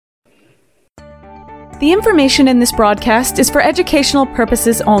The information in this broadcast is for educational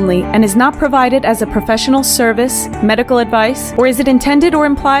purposes only and is not provided as a professional service, medical advice, or is it intended or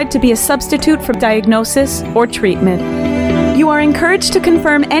implied to be a substitute for diagnosis or treatment. You are encouraged to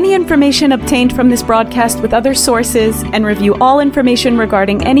confirm any information obtained from this broadcast with other sources and review all information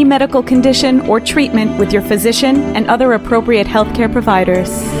regarding any medical condition or treatment with your physician and other appropriate healthcare providers.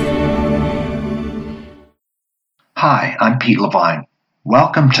 Hi, I'm Pete Levine.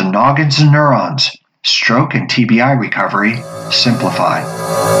 Welcome to Noggins and Neurons, Stroke and TBI Recovery Simplified.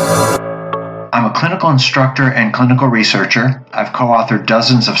 I'm a clinical instructor and clinical researcher. I've co-authored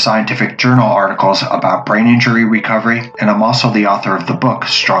dozens of scientific journal articles about brain injury recovery, and I'm also the author of the book,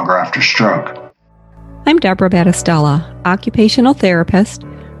 Stronger After Stroke. I'm Deborah Battistella, occupational therapist,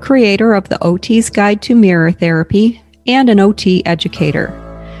 creator of the OT's Guide to Mirror Therapy, and an OT educator.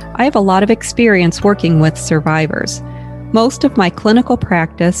 I have a lot of experience working with survivors. Most of my clinical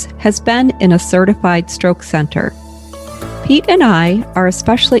practice has been in a certified stroke center. Pete and I are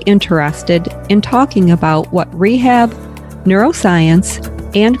especially interested in talking about what rehab, neuroscience,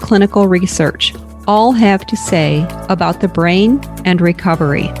 and clinical research all have to say about the brain and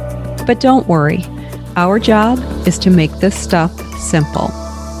recovery. But don't worry, our job is to make this stuff simple.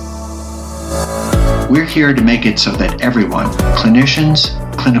 We're here to make it so that everyone, clinicians,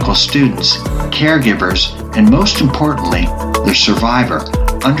 clinical students, caregivers, and most importantly, the survivor,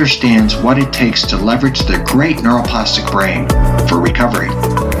 understands what it takes to leverage their great neuroplastic brain for recovery.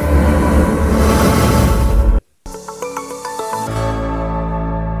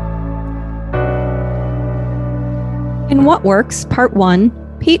 In What Works, Part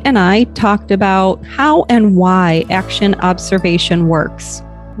 1, Pete and I talked about how and why action observation works,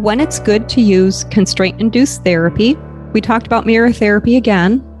 when it's good to use constraint-induced therapy. We talked about mirror therapy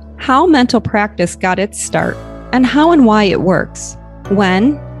again, how mental practice got its start, and how and why it works,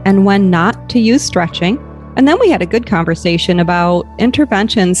 when and when not to use stretching. And then we had a good conversation about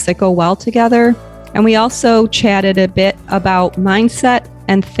interventions that go well together. And we also chatted a bit about mindset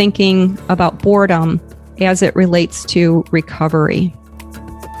and thinking about boredom as it relates to recovery.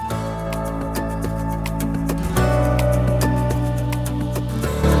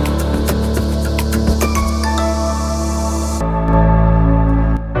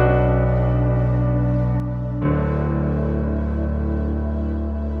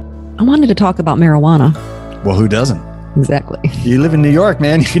 I wanted to talk about marijuana. Well, who doesn't? Exactly. You live in New York,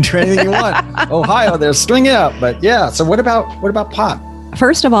 man. You can do anything you want. Ohio, they're stringing it up. But yeah, so what about pot?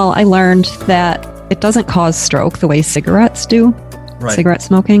 First of all, I learned that it doesn't cause stroke the way cigarettes do. Right. Cigarette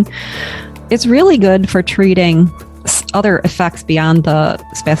smoking. It's really good for treating other effects beyond the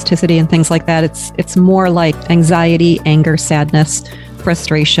spasticity and things like that. It's more like anxiety, anger, sadness,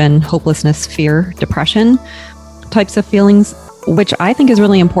 frustration, hopelessness, fear, depression types of feelings, which I think is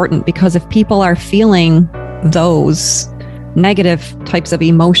really important because if people are feeling those negative types of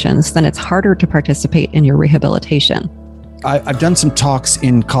emotions, then it's harder to participate in your rehabilitation. I've done some talks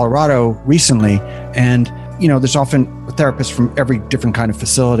in Colorado recently, and there's often therapists from every different kind of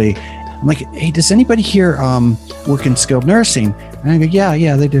facility. I'm like, hey, does anybody here work in skilled nursing? And I go,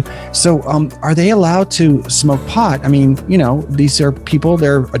 yeah, they do. So are they allowed to smoke pot? I mean, these are people,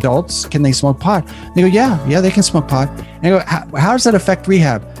 they're adults. Can they smoke pot? They go, yeah, they can smoke pot. And I go, how does that affect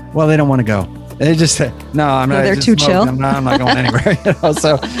rehab? Well, they don't want to go. They just say, no, I'm not. They're too chill. I'm not going anywhere.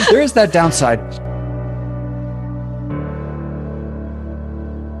 So there is that downside.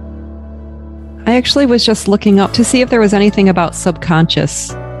 I actually was just looking up to see if there was anything about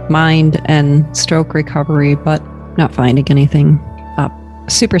subconscious mind and stroke recovery, but not finding anything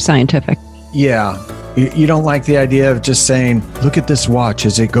super scientific. Yeah. You don't like the idea of just saying, look at this watch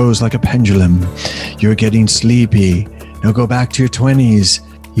as it goes like a pendulum. You're getting sleepy. Now go back to your 20s.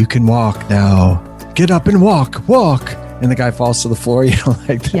 You can walk now. Get up and walk. And the guy falls to the floor. You don't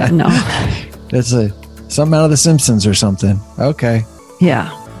like that? Yeah, no. That's something out of The Simpsons or something. Okay.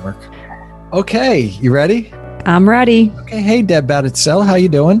 Yeah. Work. Okay. You ready? I'm ready. Okay. Hey, Deb Battistella. How you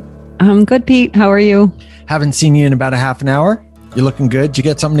doing? I'm good, Pete. How are you? Haven't seen you in about a half an hour. You looking good? Did you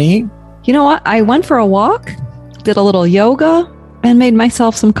get something to eat? You know what? I went for a walk, did a little yoga, and made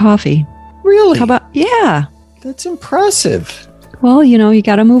myself some coffee. Really? How about, yeah. That's impressive. Well, you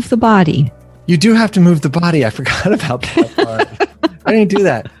got to move the body. You do have to move the body. I forgot about that part. I didn't do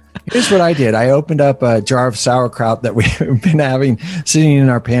that. Here's what I did. I opened up a jar of sauerkraut that we've been having sitting in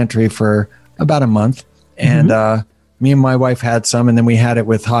our pantry for about a month. And me and my wife had some, and then we had it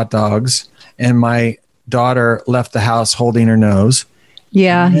with hot dogs. And my daughter left the house holding her nose.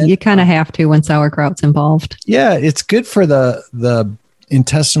 Yeah, you kind of have to when sauerkraut's involved. Yeah, it's good for the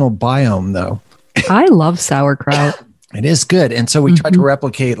intestinal biome, though. I love sauerkraut. It is good. And so we tried to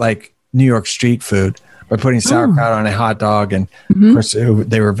replicate like New York street food. by putting sauerkraut on a hot dog. And of course,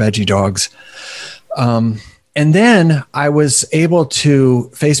 they were veggie dogs. And then I was able to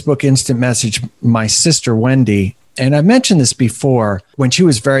Facebook instant message my sister, Wendy. And I mentioned this before. When she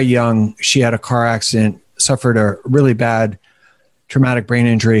was very young, she had a car accident, suffered a really bad traumatic brain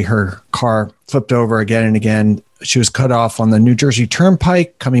injury. Her car flipped over again and again. She was cut off on the New Jersey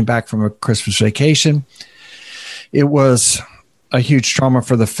Turnpike coming back from a Christmas vacation. It was a huge trauma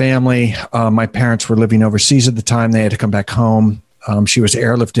for the family. My parents were living overseas at the time. They had to come back home. She was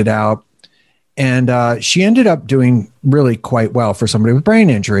airlifted out. And she ended up doing really quite well for somebody with brain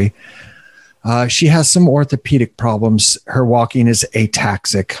injury. She has some orthopedic problems. Her walking is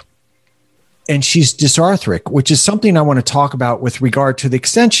ataxic. And she's dysarthric, which is something I want to talk about with regard to the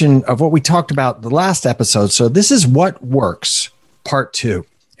extension of what we talked about the last episode. So this is what works, part 2.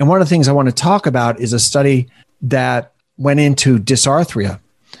 And one of the things I want to talk about is a study that went into dysarthria,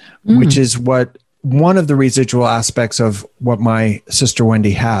 which is what one of the residual aspects of what my sister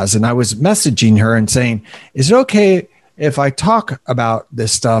Wendy has. And I was messaging her and saying, is it okay if I talk about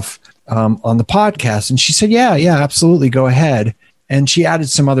this stuff on the podcast? And she said, yeah, absolutely. Go ahead. And she added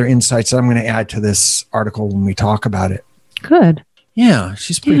some other insights that I'm going to add to this article when we talk about it. Good. Yeah,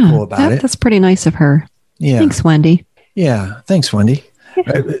 she's pretty cool about it. That's pretty nice of her. Yeah. Thanks, Wendy. Yeah, thanks, Wendy.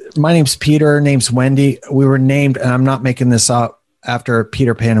 My name's Peter. Her name's Wendy. We were named, and I'm not making this up, after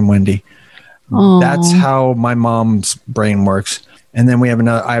Peter Pan and Wendy. Aww. That's how my mom's brain works. And then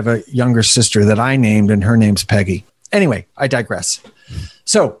I have a younger sister that I named, and her name's Peggy. Anyway, I digress.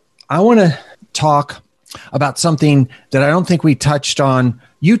 So I want to talk about something that I don't think we touched on.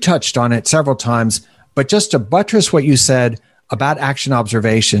 You touched on it several times, but just to buttress what you said about action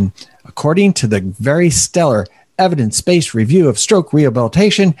observation, according to the very stellar evidence-based review of stroke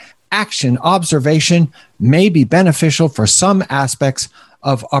rehabilitation, action observation may be beneficial for some aspects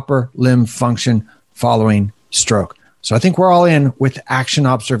of upper limb function following stroke. So I think we're all in with action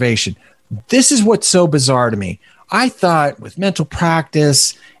observation. This is what's so bizarre to me. I thought with mental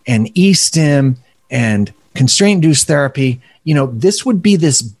practice and eSTIM and constraint-induced therapy, this would be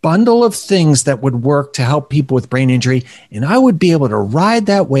this bundle of things that would work to help people with brain injury. And I would be able to ride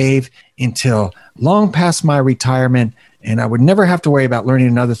that wave until long past my retirement. And I would never have to worry about learning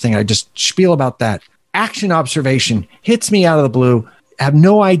another thing. I just spiel about that. Action observation hits me out of the blue. I have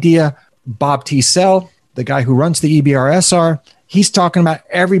no idea. Bob T. Sell, the guy who runs the EBRSR, he's talking about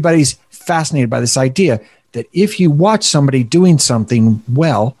everybody's fascinated by this idea that if you watch somebody doing something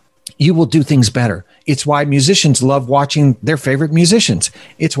well, you will do things better. It's why musicians love watching their favorite musicians.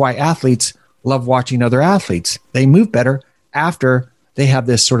 It's why athletes love watching other athletes. They move better after they have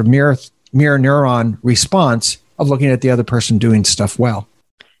this sort of mirror neuron response of looking at the other person doing stuff well.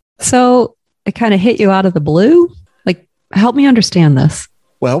 So it kind of hit you out of the blue? Like, help me understand this.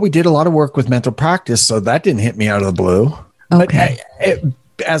 Well, we did a lot of work with mental practice, so that didn't hit me out of the blue. Okay. But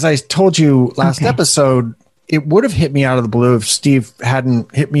as I told you last episode, it would have hit me out of the blue if Steve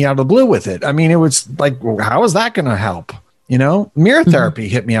hadn't hit me out of the blue with it. I mean, it was like, well, how is that going to help? Mirror therapy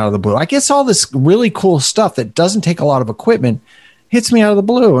hit me out of the blue. I guess all this really cool stuff that doesn't take a lot of equipment hits me out of the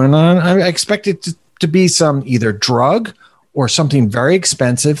blue. And I expect it to be some either drug or something very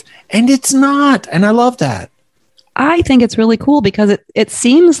expensive. And it's not. And I love that. I think it's really cool because it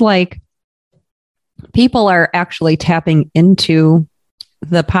seems like people are actually tapping into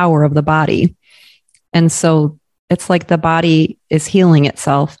the power of the body. And so it's like the body is healing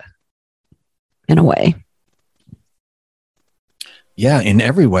itself in a way. Yeah, in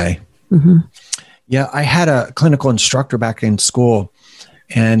every way. Mm-hmm. Yeah, I had a clinical instructor back in school,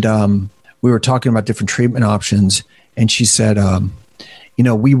 and we were talking about different treatment options. And she said,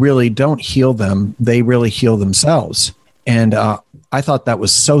 we really don't heal them. They really heal themselves. And I thought that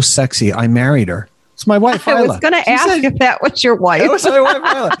was so sexy. I married her. It's my wife, Isla. I was going to ask if that was your wife. It was my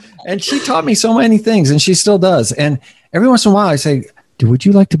wife, Isla. And she taught me so many things, and she still does. And every once in a while I say, would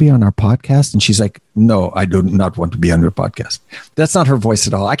you like to be on our podcast? And she's like, no, I do not want to be on your podcast. That's not her voice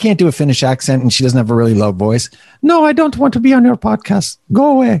at all. I can't do a Finnish accent, and she doesn't have a really low voice. No, I don't want to be on your podcast.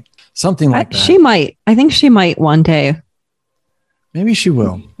 Go away. Something like that. She might. I think she might one day. Maybe she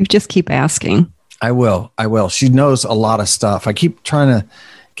will. You just keep asking. I will. She knows a lot of stuff. I keep trying to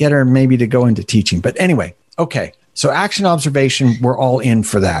get her maybe to go into teaching. But anyway, okay. So action observation, we're all in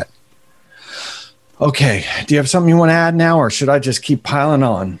for that. Okay. Do you have something you want to add now, or should I just keep piling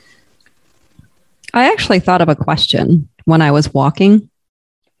on? I actually thought of a question when I was walking,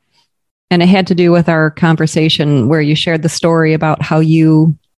 and it had to do with our conversation where you shared the story about how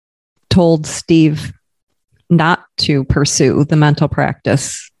you told Steve not to pursue the mental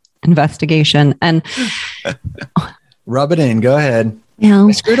practice investigation. And rub it in. Go ahead. Yeah.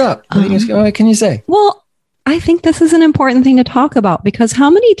 I screwed up. What can you say? Well, I think this is an important thing to talk about, because how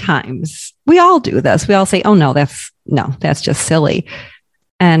many times we all do this? We all say, oh, no, that's just silly.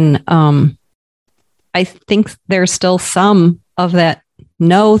 And I think there's still some of that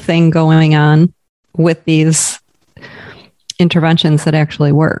no thing going on with these interventions that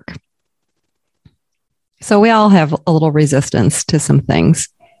actually work. So we all have a little resistance to some things.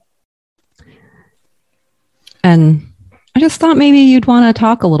 And I just thought maybe you'd want to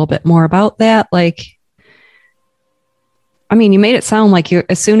talk a little bit more about that. Like, I mean, you made it sound like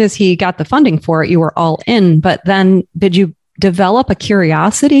as soon as he got the funding for it, you were all in, but then did you develop a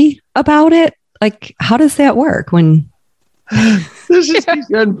curiosity about it? Like, how does that work when... This is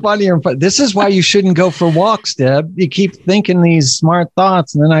getting funnier. But this is why you shouldn't go for walks, Deb. You keep thinking these smart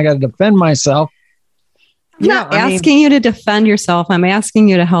thoughts, and then I got to defend myself. I'm not asking you to defend yourself. I'm asking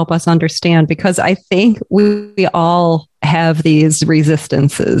you to help us understand, because I think we all have these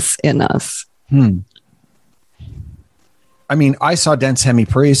resistances in us. I mean, I saw dense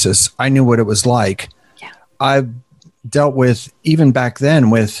hemiparesis. I knew what it was like. Yeah. I've dealt with, even back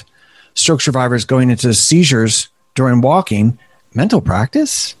then, with stroke survivors going into seizures during walking. Mental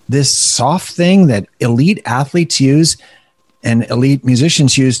practice, this soft thing that elite athletes use and elite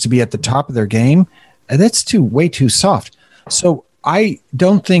musicians use to be at the top of their game, that's way too soft. So I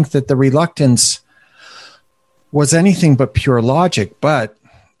don't think that the reluctance was anything but pure logic, but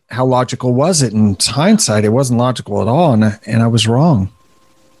how logical was it? In hindsight, it wasn't logical at all, and I was wrong.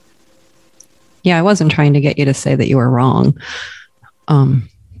 Yeah, I wasn't trying to get you to say that you were wrong.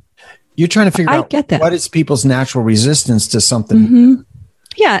 You're trying to figure out what is people's natural resistance to something. Mm-hmm.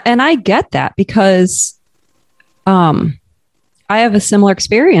 Yeah, and I get that, because I have a similar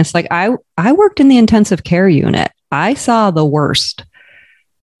experience. Like I worked in the intensive care unit. I saw the worst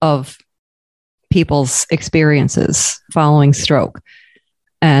of people's experiences following stroke.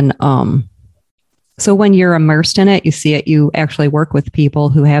 And so when you're immersed in it, you see it, you actually work with people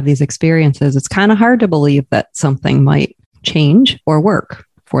who have these experiences. It's kind of hard to believe that something might change or work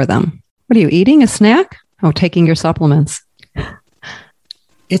for them. What are you eating? A snack? Oh, taking your supplements.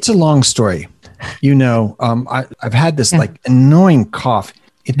 It's a long story. I've had this like annoying cough.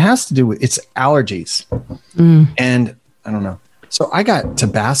 It has to do with it's allergies. And I don't know. So I got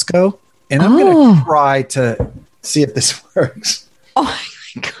Tabasco, and I'm going to try to see if this works. Oh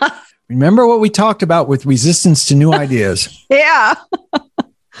my God. Remember what we talked about with resistance to new ideas? Yeah.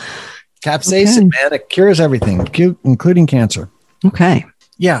 Capsaicin, man, it cures everything, including cancer. Okay.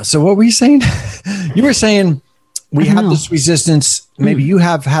 Yeah. So what were you saying? You were saying we have this resistance. Maybe you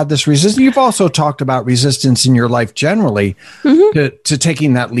have had this resistance. You've also talked about resistance in your life generally to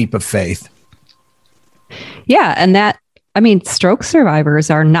taking that leap of faith. Yeah. And stroke survivors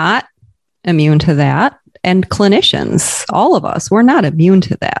are not immune to that. And clinicians, all of us, we're not immune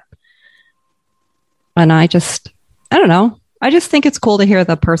to that. And I don't know. I just think it's cool to hear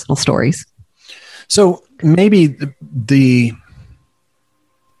the personal stories. So maybe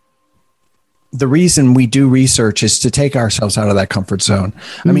the reason we do research is to take ourselves out of that comfort zone.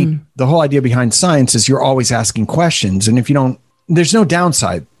 I mean, the whole idea behind science is you're always asking questions. And if you don't, there's no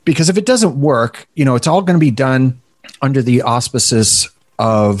downside, because if it doesn't work, it's all going to be done under the auspices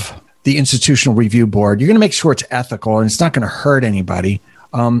of the Institutional Review Board. You're going to make sure it's ethical and it's not going to hurt anybody.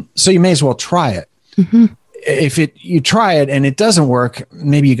 So you may as well try it. Mm-hmm. If you try it and it doesn't work,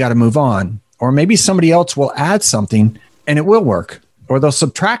 maybe you got to move on, or maybe somebody else will add something and it will work. Or they'll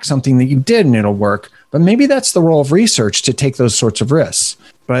subtract something that you did and it'll work. But maybe that's the role of research, to take those sorts of risks.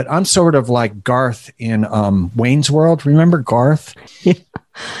 But I'm sort of like Garth in Wayne's World. Remember Garth? Yeah.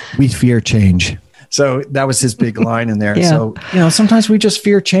 We fear change. So that was his big line in there. Yeah. So, sometimes we just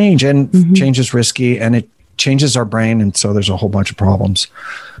fear change, and change is risky, and it changes our brain. And so there's a whole bunch of problems.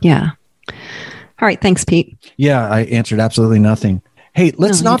 Yeah. All right. Thanks, Pete. Yeah, I answered absolutely nothing. Hey,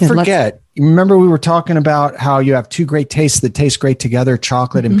 let's not forget. Remember, we were talking about how you have two great tastes that taste great together,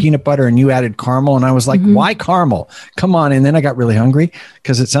 chocolate and peanut butter, and you added caramel. And I was like, why caramel? Come on. And then I got really hungry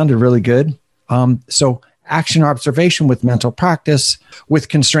because it sounded really good. So action observation with mental practice, with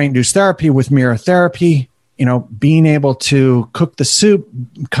constraint-induced therapy, with mirror therapy, being able to cook the soup,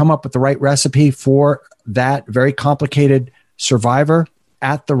 come up with the right recipe for that very complicated survivor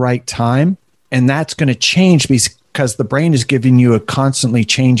at the right time. And that's going to change because the brain is giving you a constantly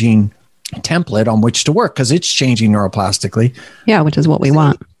changing template on which to work, because it's changing neuroplastically. Yeah, which is what we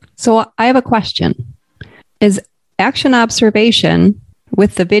want. So I have a question. Is action observation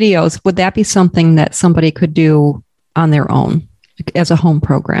with the videos, would that be something that somebody could do on their own as a home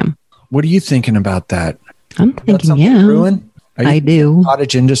program? What are you thinking about that? I'm thinking, yeah. I do.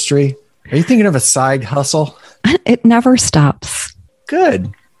 Cottage industry. Are you thinking of a side hustle? It never stops.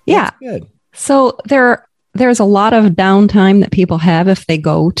 Good. Yeah. That's good. So there there's a lot of downtime that people have if they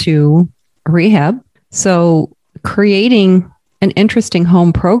go to rehab. So creating an interesting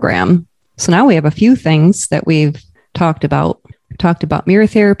home program. So now we have a few things that we've talked about. We talked about mirror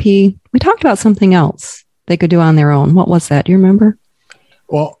therapy. We talked about something else they could do on their own. What was that? Do you remember?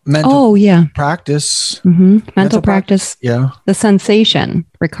 Well, mental practice. Mm-hmm. Mental practice. Yeah. The sensation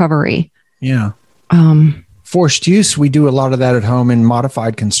recovery. Yeah. Forced use. We do a lot of that at home in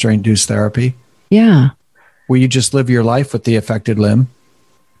modified constraint-induced therapy. Yeah. Where you just live your life with the affected limb.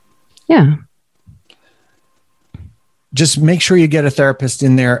 Yeah. Just make sure you get a therapist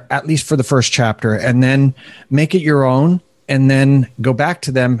in there, at least for the first chapter, and then make it your own, and then go back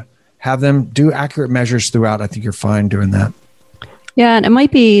to them, have them do accurate measures throughout. I think you're fine doing that. Yeah, and it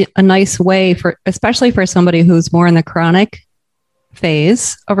might be a nice way for, especially for somebody who's more in the chronic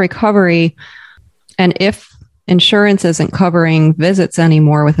phase of recovery. And if insurance isn't covering visits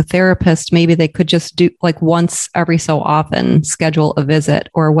anymore with a therapist, maybe they could just do like once every so often, schedule a visit,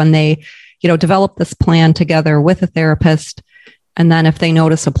 or when they, develop this plan together with a therapist. And then if they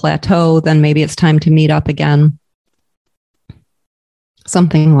notice a plateau, then maybe it's time to meet up again.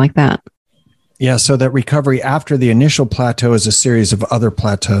 Something like that. Yeah, so that recovery after the initial plateau is a series of other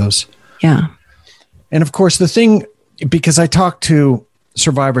plateaus. Yeah. And of course, the thing, because I talk to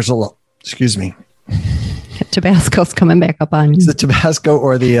survivors a lot, excuse me. Tabasco's coming back up on you. It's the Tabasco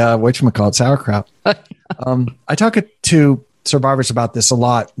or the, whatchamacallit, sauerkraut. I talk to survivors about this a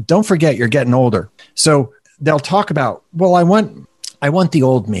lot. Don't forget, you're getting older. So they'll talk about, well, I want the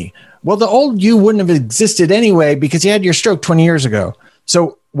old me. Well, the old you wouldn't have existed anyway because you had your stroke 20 years ago.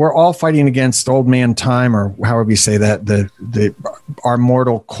 So we're all fighting against old man time, or however you say that, our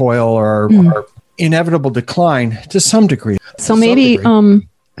mortal coil or our inevitable decline to some degree. So maybe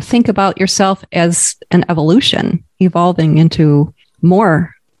think about yourself as an evolution, evolving into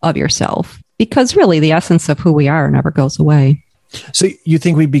more of yourself, because really the essence of who we are never goes away. So you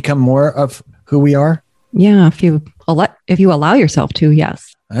think we become more of who we are? Yeah, if you allow yourself to,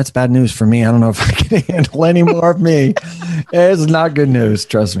 yes. That's bad news for me. I don't know if I can handle any more of me. It's not good news,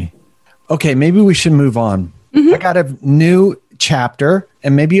 trust me. Okay, maybe we should move on. I got a new chapter,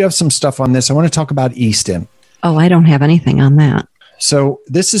 and maybe you have some stuff on this. I want to talk about eStim. Oh, I don't have anything on that. So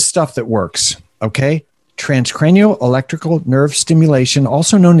this is stuff that works, okay? Transcranial electrical nerve stimulation,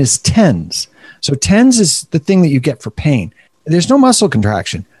 also known as TENS. So TENS is the thing that you get for pain. There's no muscle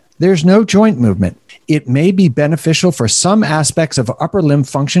contraction. There's no joint movement. It may be beneficial for some aspects of upper limb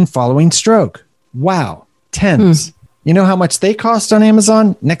function following stroke. Wow. TENS. You know how much they cost on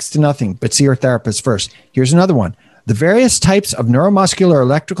Amazon? Next to nothing, but see your therapist first. Here's another one. The various types of neuromuscular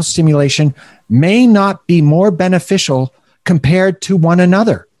electrical stimulation may not be more beneficial compared to one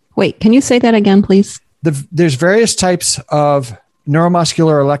another. Wait, can you say that again, please? There's various types of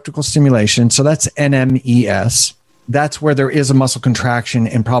neuromuscular electrical stimulation. So that's NMES. That's where there is a muscle contraction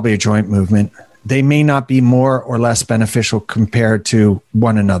and probably a joint movement. They may not be more or less beneficial compared to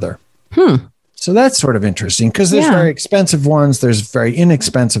one another. So that's sort of interesting because there's very expensive ones. There's very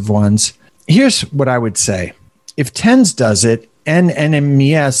inexpensive ones. Here's what I would say. If TENS does it and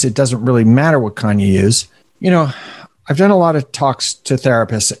NMES, it doesn't really matter what kind you use. I've done a lot of talks to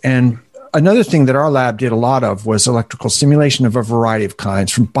therapists, and another thing that our lab did a lot of was electrical stimulation of a variety of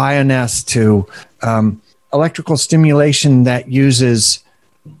kinds, from Bioness to electrical stimulation that uses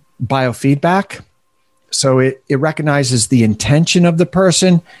biofeedback. So it recognizes the intention of the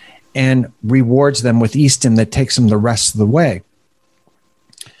person and rewards them with eStim that takes them the rest of the way.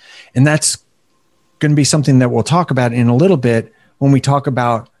 And that's going to be something that we'll talk about in a little bit when we talk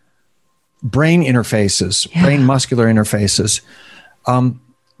about brain interfaces, brain muscular interfaces.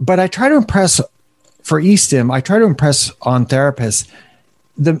 But I try to impress for eStim, I try to impress on therapists.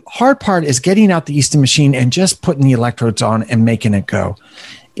 The hard part is getting out the eStim machine and just putting the electrodes on and making it go.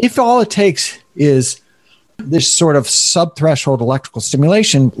 If all it takes is this sort of sub-threshold electrical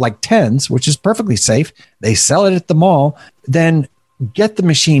stimulation like TENS, which is perfectly safe, they sell it at the mall, then get the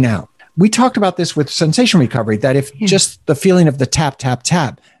machine out. We talked about this with sensation recovery, that if just the feeling of the tap, tap,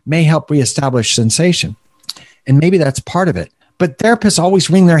 tap may help reestablish sensation. And maybe that's part of it. But therapists always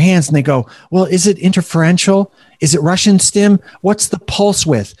wring their hands and they go, well, is it interferential? Is it Russian stim? What's the pulse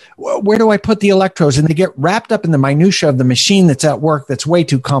width? Where do I put the electrodes? And they get wrapped up in the minutia of the machine that's at work that's way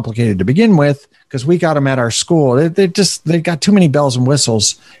too complicated to begin with because we got them at our school. They got too many bells and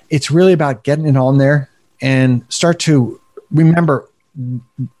whistles. It's really about getting it on there and start to remember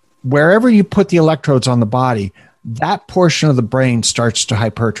wherever you put the electrodes on the body, that portion of the brain starts to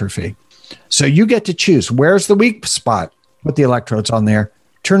hypertrophy. So you get to choose where's the weak spot. Put the electrodes on there,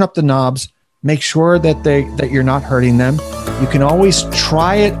 turn up the knobs, Make sure that you're not hurting them. You can always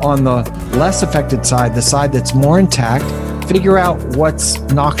try it on the less affected side, the side that's more intact. Figure out what's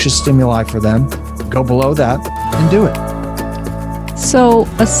noxious stimuli for them. Go below that and do it. So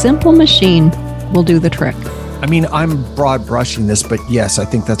a simple machine will do the trick. I mean, I'm broad brushing this, but yes, I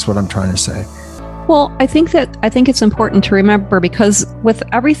think that's what I'm trying to say. Well, I think it's important to remember, because with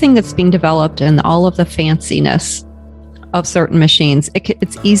everything that's being developed and all of the fanciness of certain machines,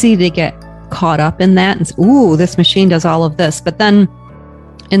 it's easy to get caught up in that and say, ooh, this machine does all of this. But then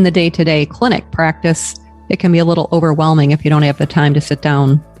in the day-to-day clinic practice, it can be a little overwhelming if you don't have the time to sit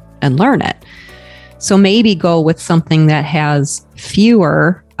down and learn it. So maybe go with something that has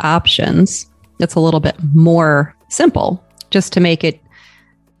fewer options, that's a little bit more simple, just to make it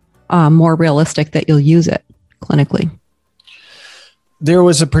more realistic that you'll use it clinically. There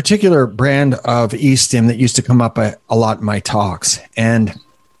was a particular brand of eStim that used to come up a lot in my talks, and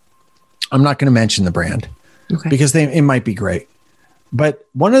I'm not going to mention the brand because it might be great. But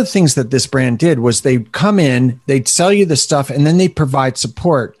one of the things that this brand did was they'd come in, they'd sell you the stuff, and then they'd provide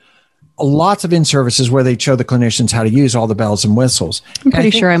support. Lots of in-services where they'd show the clinicians how to use all the bells and whistles. I'm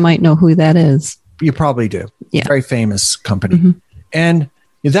pretty sure I might know who that is. You probably do. Yeah. Very famous company. And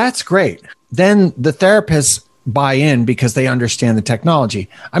that's great. Then the therapists buy in because they understand the technology.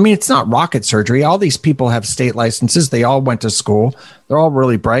 I mean, it's not rocket surgery. All these people have state licenses. They all went to school. They're all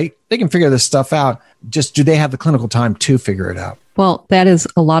really bright. They can figure this stuff out. Just do they have the clinical time to figure it out? Well, that is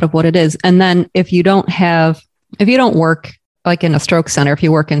a lot of what it is. And then if you don't work like in a stroke center, if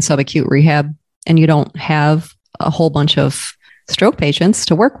you work in subacute rehab and you don't have a whole bunch of stroke patients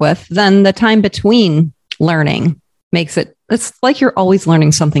to work with, then the time between learning it's like you're always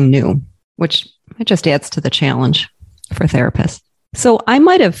learning something new, which it just adds to the challenge for therapists. So I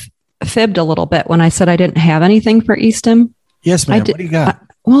might have fibbed a little bit when I said I didn't have anything for eStim. Yes, ma'am. What do you got?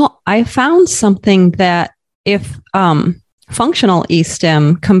 Well, I found something that if functional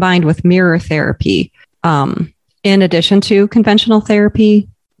eStim combined with mirror therapy, in addition to conventional therapy,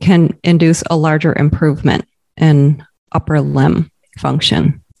 can induce a larger improvement in upper limb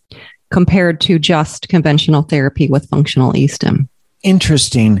function compared to just conventional therapy with functional eStim.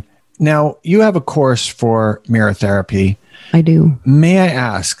 Interesting. Now, you have a course for mirror therapy. I do. May I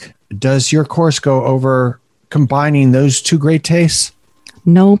ask, does your course go over combining those two great tastes?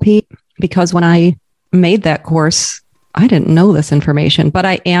 No, Pete, because when I made that course, I didn't know this information, but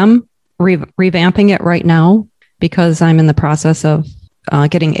I am revamping it right now because I'm in the process of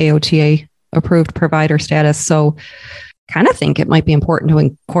getting AOTA approved provider status. So kind of think it might be important to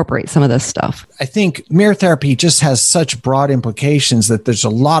incorporate some of this stuff. I think mirror therapy just has such broad implications that there's a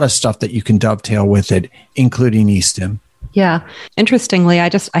lot of stuff that you can dovetail with it, including eStim. Yeah. Interestingly, I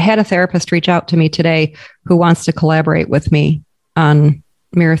had a therapist reach out to me today who wants to collaborate with me on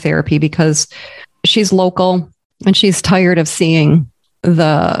mirror therapy because she's local and she's tired of seeing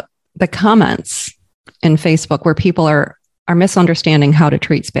the comments in Facebook where people are misunderstanding how to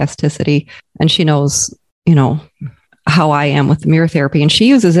treat spasticity. And she knows, how I am with mirror therapy, and she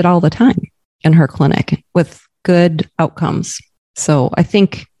uses it all the time in her clinic with good outcomes. So I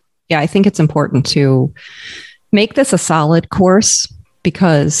think it's important to make this a solid course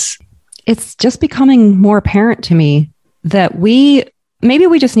because it's just becoming more apparent to me that maybe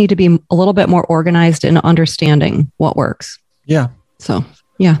we just need to be a little bit more organized in understanding what works. Yeah. So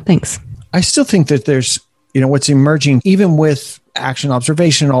yeah, thanks. I still think that there's, what's emerging, even with action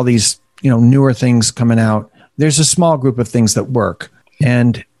observation, all these, newer things coming out, there's a small group of things that work.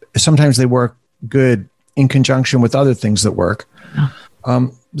 And sometimes they work good in conjunction with other things that work. Yeah.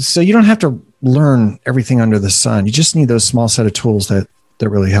 So you don't have to learn everything under the sun. You just need those small set of tools that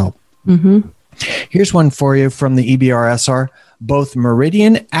really help. Mm-hmm. Here's one for you from the EBRSR. Both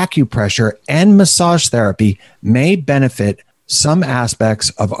meridian acupressure and massage therapy may benefit some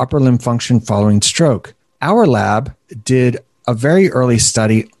aspects of upper limb function following stroke. Our lab did a very early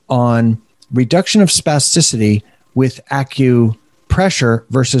study on reduction of spasticity with acupressure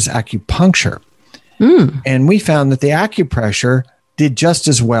versus acupuncture. And we found that the acupressure did just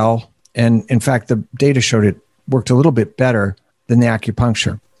as well. And in fact, the data showed it worked a little bit better than the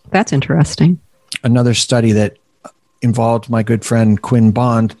acupuncture. That's interesting. Another study that involved my good friend Quinn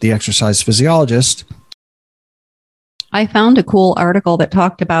Bond, the exercise physiologist. I found a cool article that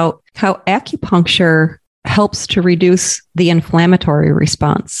talked about how acupuncture helps to reduce the inflammatory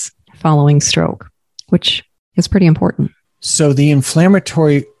response following stroke, which is pretty important. So the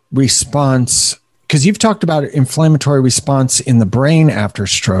inflammatory response, because you've talked about inflammatory response in the brain after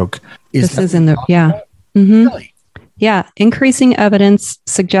stroke. Mm-hmm. Really? Yeah. Increasing evidence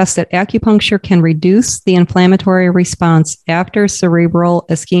suggests that acupuncture can reduce the inflammatory response after cerebral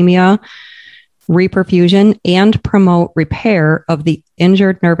ischemia reperfusion, and promote repair of the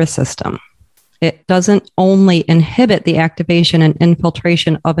injured nervous system. It doesn't only inhibit the activation and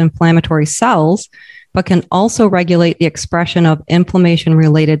infiltration of inflammatory cells, but can also regulate the expression of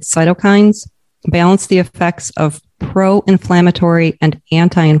inflammation-related cytokines, balance the effects of pro-inflammatory and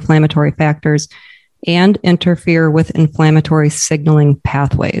anti-inflammatory factors, and interfere with inflammatory signaling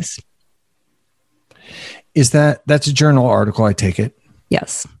pathways. That's a journal article, I take it?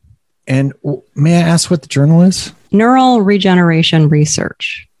 Yes. And may I ask what the journal is? Neural Regeneration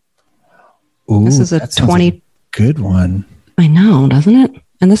Research. Ooh, this is a like a good one. I know, doesn't it?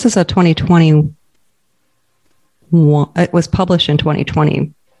 And this is a 2020. It was published in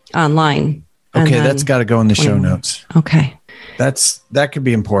 2020 online. Okay, that's got to go in the show notes. Okay. That could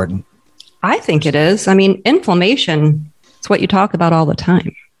be important. I think it is. I mean, inflammation, it's what you talk about all the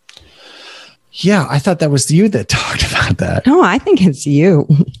time. Yeah, I thought that was you that talked about that. No, I think it's you.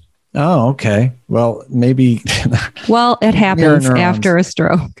 Oh, okay. Well, maybe. Well, it happens after a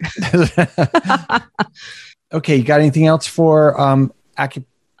stroke. Okay, you got anything else for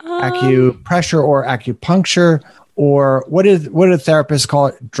acupressure or acupuncture? Or what do therapists call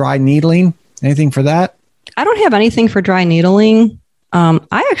it? Dry needling? Anything for that? I don't have anything for dry needling. I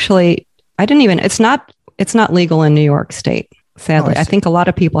didn't even, it's not legal in New York State, sadly. I think a lot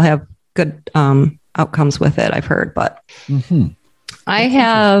of people have good outcomes with it, I've heard, but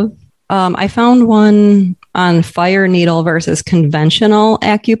I found one on fire needle versus conventional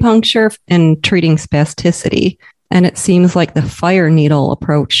acupuncture in treating spasticity. And it seems like the fire needle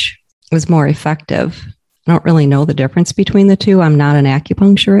approach was more effective. I don't really know the difference between the two. I'm not an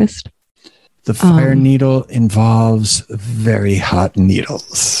acupuncturist. The fire needle involves very hot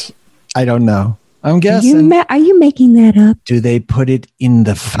needles. I don't know. I'm guessing. Are you making that up? Do they put it in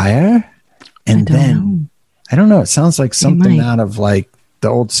the fire? And then, I don't know. It sounds like something out of like the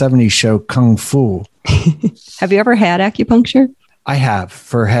old 70s show Kung Fu. Have you ever had acupuncture? I have,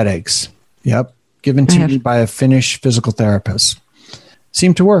 for headaches. Yep. Given to me by a Finnish physical therapist.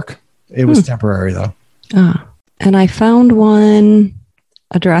 Seemed to work. It was temporary though. And I found one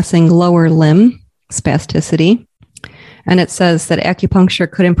addressing lower limb spasticity. And it says that acupuncture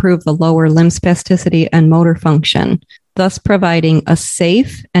could improve the lower limb spasticity and motor function, thus providing a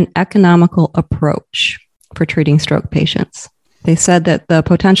safe and economical approach for treating stroke patients. They said that the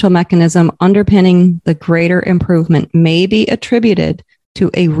potential mechanism underpinning the greater improvement may be attributed to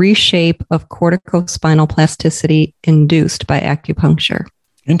a reshape of corticospinal plasticity induced by acupuncture.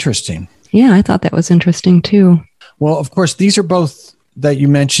 Interesting. Yeah, I thought that was interesting too. Well, of course, these are both that you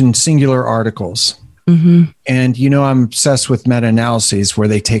mentioned singular articles. And I'm obsessed with meta-analyses where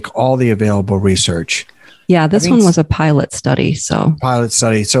they take all the available research. Yeah, this one was a pilot study. So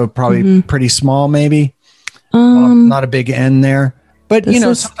probably pretty small, maybe. Not a big N there. But,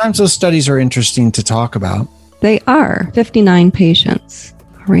 sometimes those studies are interesting to talk about. They are. 59 patients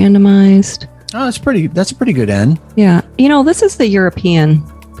randomized. Oh, that's a pretty good N. Yeah. This is the European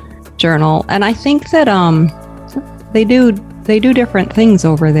journal. And I think that they do different things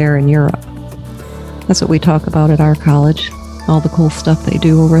over there in Europe. That's what we talk about at our college. All the cool stuff they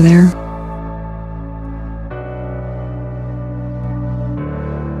do over there.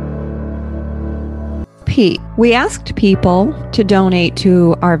 Pete, we asked people to donate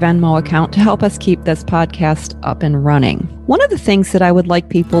to our Venmo account to help us keep this podcast up and running. One of the things that I would like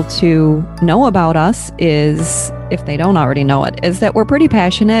people to know about us is, if they don't already know it, is that we're pretty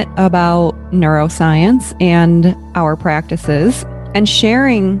passionate about neuroscience and our practices and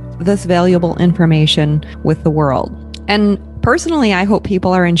sharing this valuable information with the world. And personally, I hope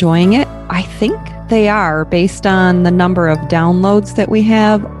people are enjoying it. I think they are, based on the number of downloads that we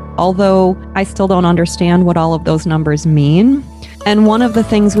have, although I still don't understand what all of those numbers mean. And one of the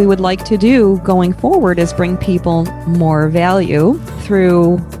things we would like to do going forward is bring people more value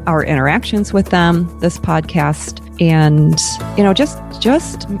through our interactions with them, this podcast, and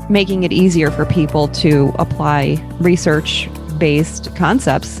just making it easier for people to apply research-based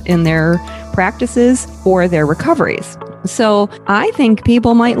concepts in their practices or their recoveries. So I think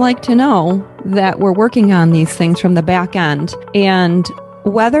people might like to know that we're working on these things from the back end, and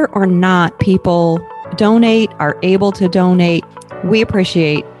whether or not people donate, are able to donate, we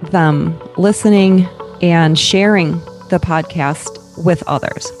appreciate them listening and sharing the podcast with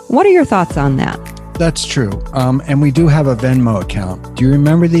others. What are your thoughts on that? That's true. And we do have a Venmo account. Do you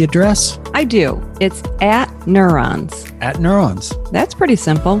remember the address? I do. It's @Neurons. @Neurons. That's pretty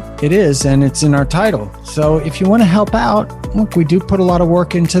simple. It is, and it's in our title. So if you want to help out, look, we do put a lot of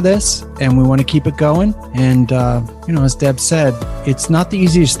work into this, and we want to keep it going. And, as Deb said, it's not the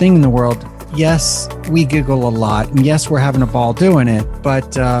easiest thing in the world yes, we giggle a lot. And yes, we're having a ball doing it,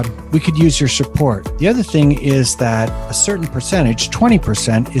 but we could use your support. The other thing is that a certain percentage,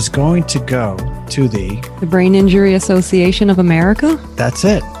 20%, is going to go to the Brain Injury Association of America? That's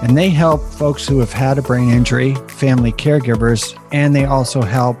it. And they help folks who have had a brain injury, family caregivers, and they also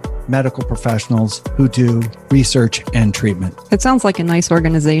help medical professionals who do research and treatment. It sounds like a nice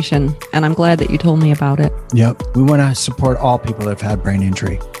organization, and I'm glad that you told me about it. Yep. We want to support all people that have had brain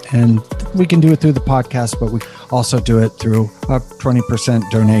injury. And we can do it through the podcast, but we also do it through a 20%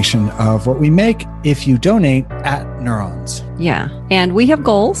 donation of what we make if you donate at Neurons. Yeah. And we have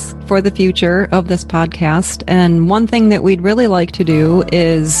goals for the future of this podcast. And one thing that we'd really like to do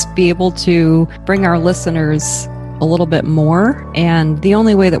is be able to bring our listeners a little bit more. And the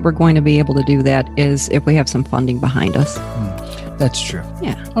only way that we're going to be able to do that is if we have some funding behind us. That's true.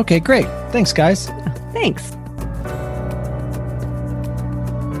 Yeah. Okay, great. Thanks, guys. Thanks.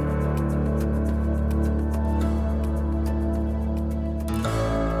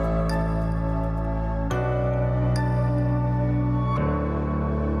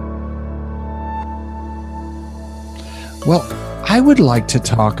 Well, I would like to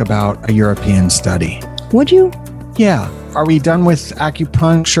talk about a European study. Would you? Yeah. Are we done with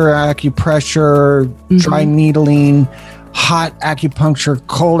acupuncture, acupressure, dry needling, hot acupuncture,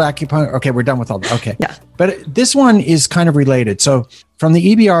 cold acupuncture? Okay, we're done with all that. Okay. Yeah. But this one is kind of related. So from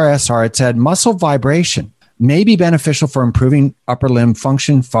the EBRSR, it said muscle vibration may be beneficial for improving upper limb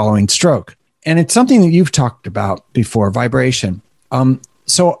function following stroke. And it's something that you've talked about before, vibration.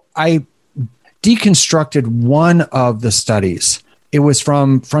 So I deconstructed one of the studies. It was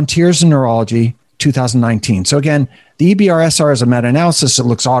from Frontiers in Neurology, 2019. So again, the EBRSR is a meta-analysis. It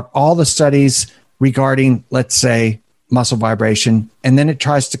looks at all the studies regarding, let's say, muscle vibration, and then it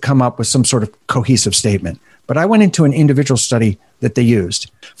tries to come up with some sort of cohesive statement. But I went into an individual study that they used.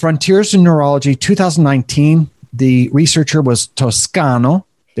 Frontiers in Neurology, 2019, the researcher was Toscano.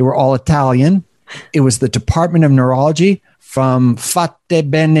 They were all Italian. It was the Department of Neurology from Fatte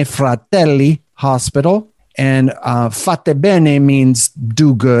Bene Fratelli Hospital. And Fatte Bene means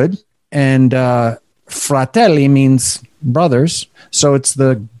do good. And Fratelli means brothers. So it's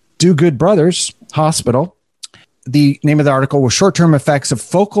the Do Good Brothers Hospital. The name of the article was Short-Term Effects of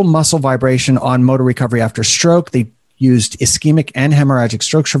Focal Muscle Vibration on Motor Recovery After Stroke. They used ischemic and hemorrhagic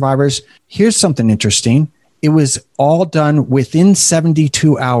stroke survivors. Here's something interesting. It was all done within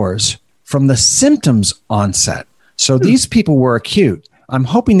 72 hours from the symptoms onset. So these people were acute. I'm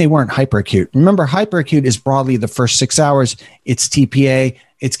hoping they weren't hyperacute. Remember, hyperacute is broadly the first 6 hours. It's TPA.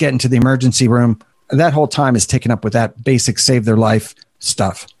 It's getting to the emergency room. That whole time is taken up with that basic save their life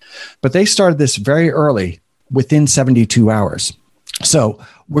stuff. But they started this very early, within 72 hours. So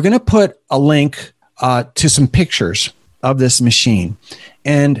we're going to put a link to some pictures of this machine.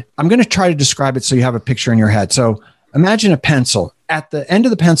 And I'm going to try to describe it so you have a picture in your head. So imagine a pencil. At the end of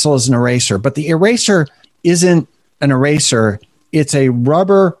the pencil is an eraser, but the eraser isn't an eraser. It's a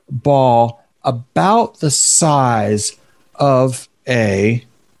rubber ball about the size of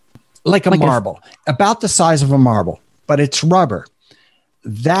like a marble, about the size of a marble, but it's rubber.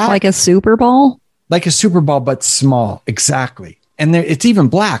 That like a Super Bowl? Like a Super Bowl, but small. Exactly. And it's even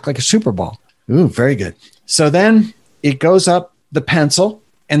black, like a Super Bowl. Ooh, very good. So then it goes up the pencil,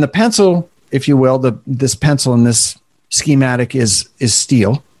 and the pencil, if you will, this pencil in this schematic is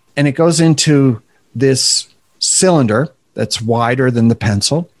steel, and it goes into this cylinder that's wider than the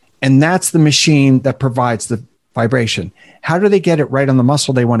pencil, and that's the machine that provides the vibration. How do they get it right on the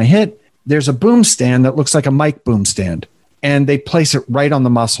muscle they want to hit? There's a boom stand that looks like a mic boom stand, and they place it right on the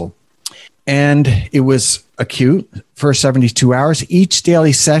muscle. And it was acute for 72 hours. Each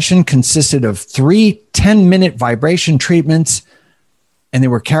daily session consisted of 3 10-minute vibration treatments, and they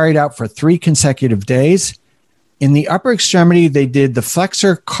were carried out for 3 consecutive days. In the upper extremity, they did the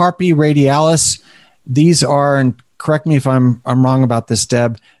flexor carpi radialis. These are, and correct me if I'm wrong about this,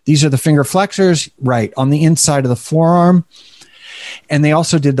 Deb, these are the finger flexors, right, on the inside of the forearm. And they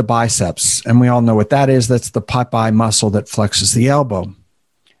also did the biceps. And we all know what that is. That's the papi muscle that flexes the elbow.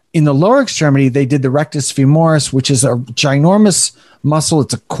 In the lower extremity, they did the rectus femoris, which is a ginormous muscle.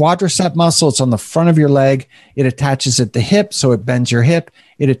 It's a quadricep muscle. It's on the front of your leg. It attaches at the hip, so it bends your hip.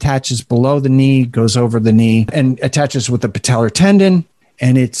 It attaches below the knee, goes over the knee, and attaches with the patellar tendon.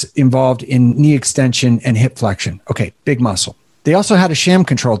 And it's involved in knee extension and hip flexion. Okay, big muscle. They also had a sham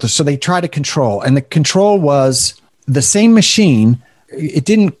control, so they tried to control. And the control was the same machine. It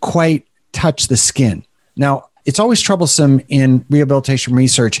didn't quite touch the skin. Now, it's always troublesome in rehabilitation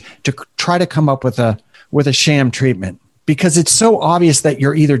research to try to come up with a sham treatment because it's so obvious that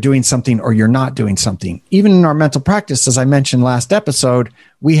you're either doing something or you're not doing something. Even in our mental practice, as I mentioned last episode,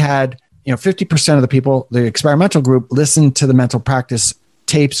 we had 50% of the people, the experimental group, listened to the mental practice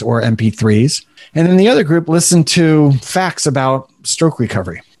tapes or MP3s. And then the other group listened to facts about stroke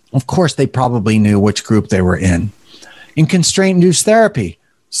recovery. Of course, they probably knew which group they were in. In constraint-induced therapy,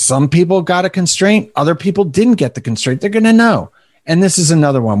 some people got a constraint, other people didn't get the constraint. They're going to know. And this is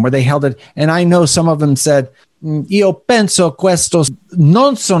another one where they held it. And I know some of them said, io penso questo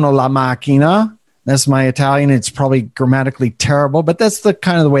non sono la macchina. That's my Italian. It's probably grammatically terrible, but that's the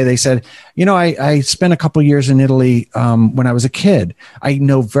kind of the way they said. I spent a couple of years in Italy when I was a kid. I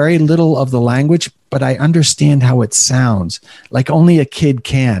know very little of the language, but I understand how it sounds like only a kid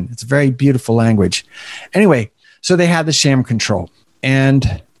can. It's a very beautiful language. Anyway, so they had the sham control.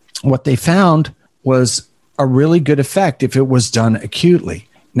 And what they found was a really good effect if it was done acutely.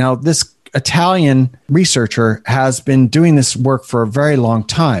 Now, this Italian researcher has been doing this work for a very long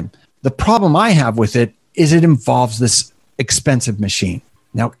time. The problem I have with it is it involves this expensive machine.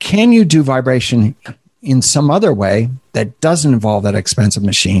 Now, can you do vibration in some other way that doesn't involve that expensive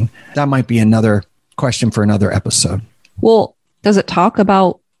machine? That might be another question for another episode. Well, does it talk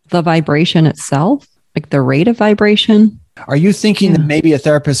about the vibration itself, like the rate of vibration? Are you thinking that maybe a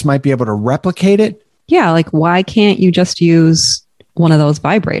therapist might be able to replicate it? Yeah, like why can't you just use one of those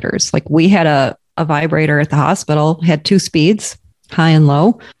vibrators? Like we had a vibrator at the hospital, had 2 speeds, high and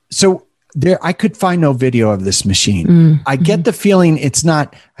low. So I could find no video of this machine. I get the feeling it's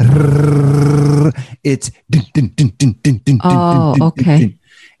not, it's. Oh, okay.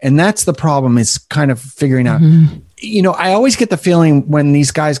 And that's the problem, is kind of figuring out, I always get the feeling when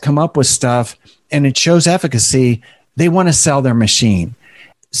these guys come up with stuff and it shows efficacy, they want to sell their machine.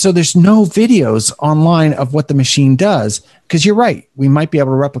 So there's no videos online of what the machine does, because you're right. We might be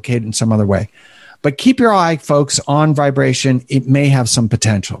able to replicate it in some other way. But keep your eye, folks, on vibration. It may have some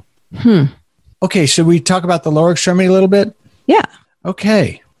potential. Okay, should we talk about the lower extremity a little bit? Yeah.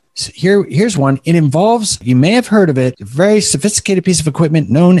 Okay. So here's one. It involves, you may have heard of it, a very sophisticated piece of equipment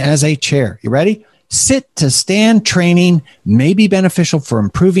known as a chair. You ready? Sit to stand training may be beneficial for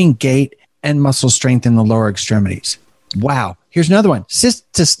improving gait and muscle strength in the lower extremities. Wow. Here's another one. Sit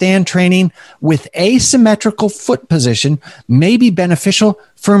to stand training with asymmetrical foot position may be beneficial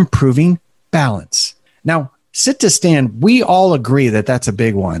for improving balance. Now, sit to stand, we all agree that that's a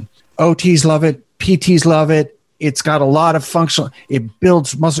big one. OTs love it. PTs love it. It's got a lot of functional, it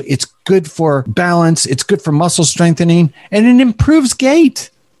builds muscle. It's good for balance. It's good for muscle strengthening, and it improves gait.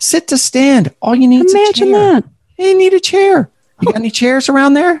 Sit to stand. All you need is a chair. Imagine that. You need a chair. You got any chairs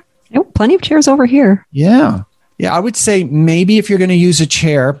around there? Nope, plenty of chairs over here. Yeah. Yeah, I would say maybe if you're going to use a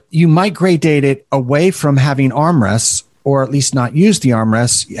chair, you might gradate it away from having armrests, or at least not use the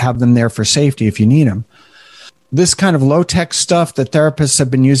armrests, have them there for safety if you need them. This kind of low-tech stuff that therapists have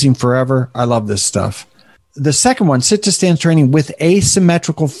been using forever, I love this stuff. The second one, sit to stand training with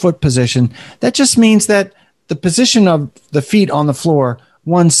asymmetrical foot position. That just means that the position of the feet on the floor,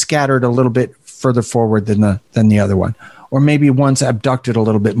 one's scattered a little bit further forward than the other one, or maybe one's abducted a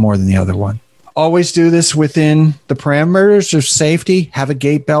little bit more than the other one. Always do this within the parameters of safety. Have a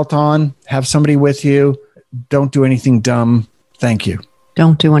gait belt on. Have somebody with you. Don't do anything dumb. Thank you.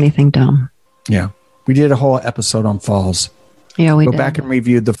 Don't do anything dumb. Yeah. We did a whole episode on falls. Yeah, we Go did. back and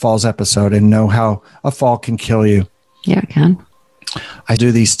review the falls episode and know how a fall can kill you. Yeah, it can. I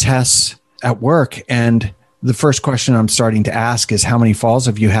do these tests at work, and the first question I'm starting to ask is, how many falls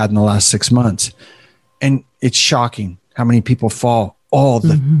have you had in the last 6 months? And it's shocking how many people fall all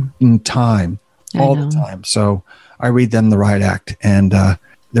the time. All the time. So I read them the riot act, and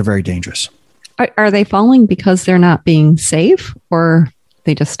they're very dangerous. Are they falling because they're not being safe, or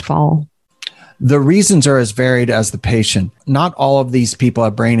they just fall? The reasons are as varied as the patient. Not all of these people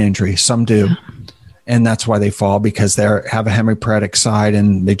have brain injury. Some do. Yeah. And that's why they fall, because they have a hemiparetic side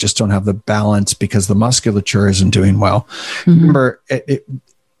and they just don't have the balance because the musculature isn't doing well. Remember,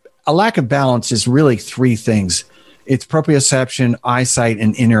 a lack of balance is really 3 things. It's proprioception, eyesight,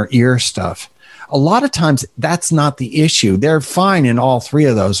 and inner ear stuff. A lot of times that's not the issue. They're fine in all 3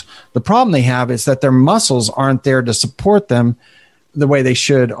 of those. The problem they have is that their muscles aren't there to support them the way they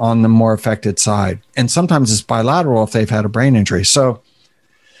should on the more affected side. And sometimes it's bilateral if they've had a brain injury. So,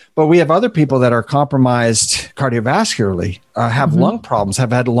 but we have other people that are compromised cardiovascularly, have lung problems,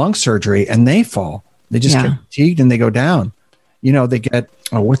 have had lung surgery, and they fall. They just get fatigued and they go down. They get,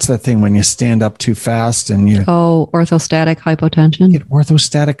 what's that thing when you stand up too fast and you... Oh, orthostatic hypotension. Get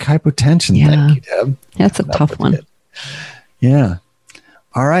orthostatic hypotension. Yeah. Thank you, Deb. That's a tough one. Yeah.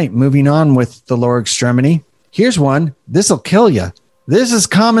 All right. Moving on with the lower extremity. Here's one. This'll kill you. This is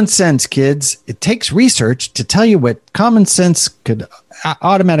common sense, kids. It takes research to tell you what common sense could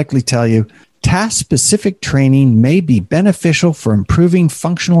automatically tell you. Task-specific training may be beneficial for improving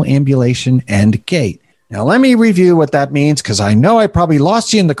functional ambulation and gait. Now, let me review what that means, because I know I probably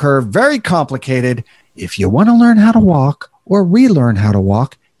lost you in the curve. Very complicated. If you want to learn how to walk or relearn how to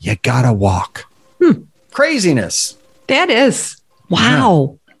walk, you gotta walk. Craziness. That is.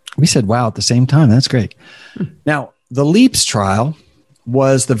 Wow. Yeah. We said wow at the same time. That's great. Now, the LEAPS trial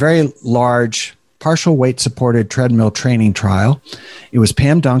was the very large partial weight supported treadmill training trial. It was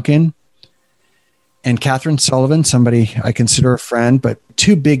Pam Duncan and Catherine Sullivan, somebody I consider a friend, but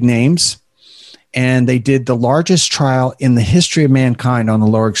two big names. And they did the largest trial in the history of mankind on the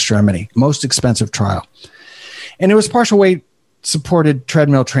lower extremity, most expensive trial. And it was partial weight supported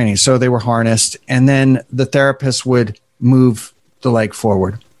treadmill training. So they were harnessed, and then the therapist would move the leg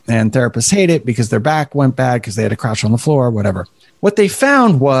forward. And therapists hate it because their back went bad because they had to crouch on the floor, whatever. What they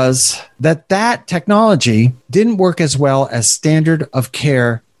found was that technology didn't work as well as standard of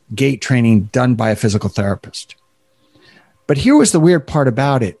care gait training done by a physical therapist. But here was the weird part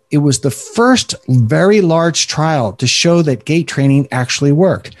about it. It was the first very large trial to show that gait training actually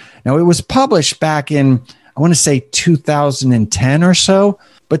worked. Now, it was published back in, I want to say 2010 or so,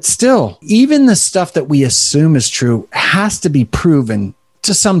 but still, even the stuff that we assume is true has to be proven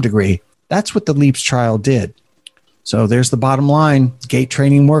to some degree. That's what the LEAPS trial did. So there's the bottom line. Gait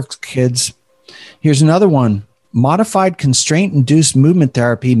training works, kids. Here's another one. Modified constraint-induced movement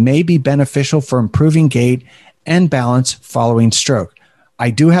therapy may be beneficial for improving gait and balance following stroke.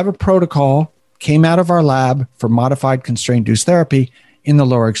 I do have a protocol, came out of our lab for modified constraint-induced therapy in the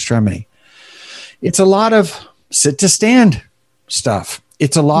lower extremity. It's a lot of sit to stand stuff.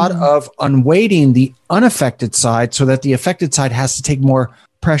 It's a lot of unweighting the unaffected side so that the affected side has to take more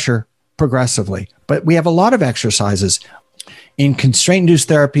pressure progressively. But we have a lot of exercises. In constraint-induced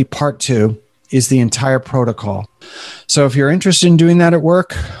therapy, part 2 is the entire protocol. So if you're interested in doing that at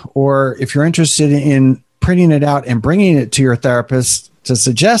work, or if you're interested in printing it out and bringing it to your therapist to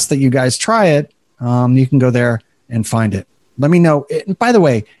suggest that you guys try it, you can go there and find it. Let me know. And by the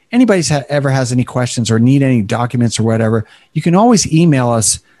way, anybody ever has any questions or need any documents or whatever, you can always email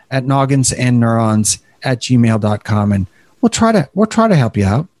us at nogginsandneurons@gmail.com, and we'll try to help you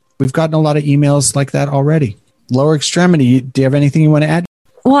out. We've gotten a lot of emails like that already. Lower extremity, do you have anything you want to add?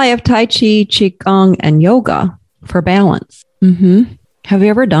 Well, I have Tai Chi, Qigong, and yoga for balance. Have you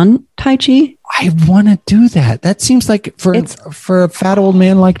ever done Tai Chi? I want to do that. That seems like for a fat old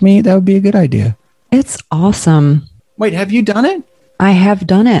man like me, that would be a good idea. It's awesome. Wait, have you done it? I have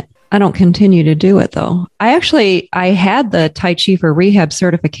done it. I don't continue to do it, though. I had the Tai Chi for rehab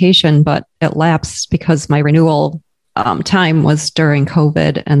certification, but it lapsed because my renewal time was during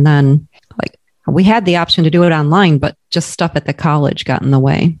COVID. And then we had the option to do it online, but just stuff at the college got in the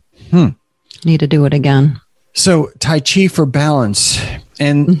way. Need to do it again. So Tai Chi for balance.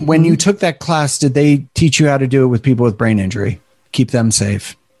 And when you took that class, did they teach you how to do it with people with brain injury? Keep them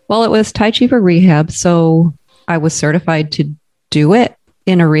safe. Well, it was Tai Chi for rehab. So I was certified to do it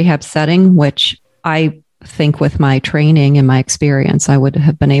in a rehab setting, which I think with my training and my experience, I would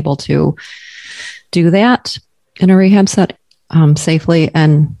have been able to do that in a rehab setting safely.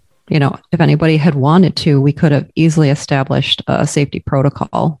 And, if anybody had wanted to, we could have easily established a safety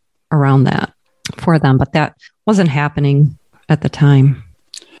protocol around that for them, but that wasn't happening at the time.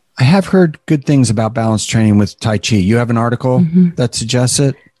 I have heard good things about balance training with Tai Chi. You have an article that suggests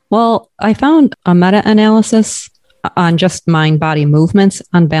it? Well, I found a meta-analysis on just mind-body movements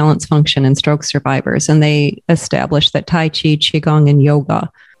on balance function in stroke survivors, and they established that Tai Chi, Qigong, and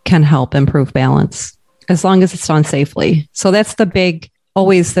yoga can help improve balance as long as it's done safely. So that's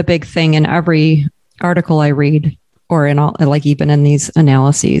always the big thing in every article I read, or in all, even in these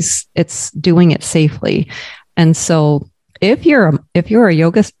analyses, it's doing it safely. And so if you're a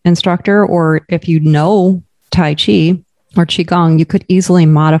yoga instructor, or if you know Tai Chi or Qigong, you could easily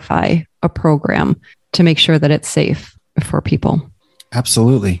modify a program to make sure that it's safe for people.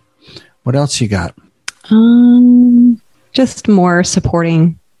 Absolutely. What else you got? Just more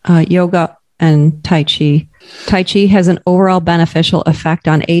supporting yoga and Tai Chi. Tai Chi has an overall beneficial effect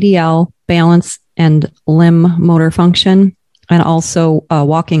on ADL, balance, and limb motor function, and also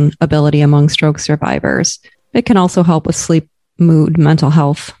walking ability among stroke survivors. It can also help with sleep, mood, mental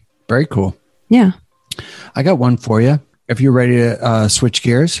health. Very cool. Yeah. I got one for you. If you're ready to switch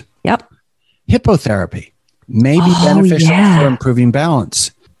gears. Yep. Hippotherapy may be beneficial for improving balance.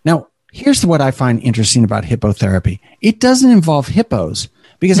 Now, here's what I find interesting about hippotherapy. It doesn't involve hippos,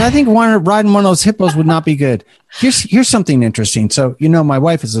 because I think riding one of those hippos would not be good. Here's something interesting. So, my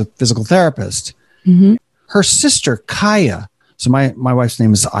wife is a physical therapist. Her sister, Kaya, so my wife's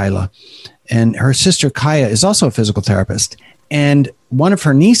name is Isla, and her sister, Kaya, is also a physical therapist. And one of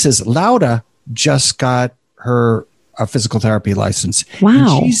her nieces, Lauda, just got her a physical therapy license. Wow.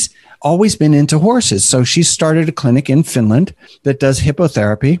 And she's always been into horses. So she started a clinic in Finland that does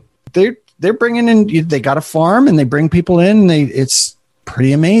hippotherapy. They're bringing in, they got a farm and they bring people in. It's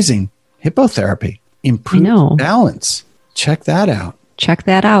pretty amazing. Hippotherapy, improve balance. Check that out. Check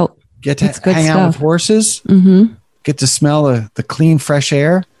that out. Get to hang out with horses. Mm-hmm. Get to smell the clean, fresh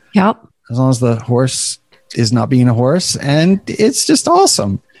air. Yep. As long as the horse is not being a horse. And it's just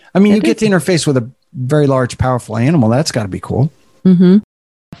awesome. I mean, you get to interface with a very large, powerful animal. That's got to be cool. Mm-hmm.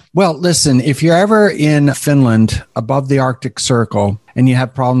 Well, listen, if you're ever in Finland above the Arctic Circle and you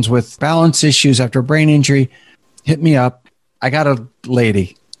have problems with balance issues after a brain injury, hit me up. I got a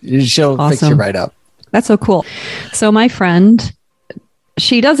lady. She'll fix you right up. That's so cool. So my friend,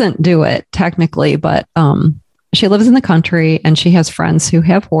 she doesn't do it technically, but she lives in the country and she has friends who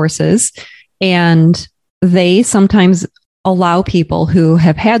have horses, and they sometimes allow people who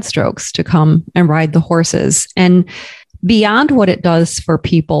have had strokes to come and ride the horses. And beyond what it does for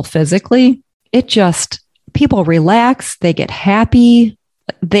people physically, people relax, they get happy.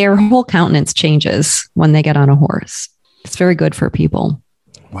 Their whole countenance changes when they get on a horse. It's very good for people.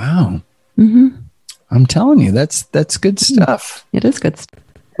 Wow. Mm-hmm. I'm telling you, that's good stuff. It is good stuff.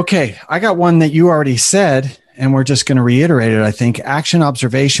 Okay, I got one that you already said, and we're just going to reiterate it. I think action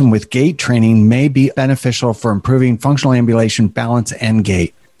observation with gait training may be beneficial for improving functional ambulation, balance, and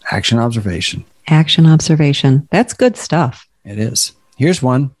gait. Action observation. Action observation. That's good stuff. It is. Here's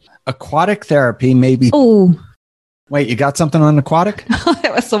one. Aquatic therapy may be... Oh. Wait, you got something on aquatic?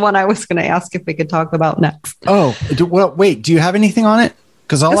 That was the one I was going to ask if we could talk about next. Oh, wait, do you have anything on it?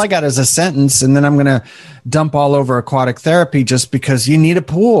 Because all I got is a sentence, and then I'm going to dump all over aquatic therapy just because you need a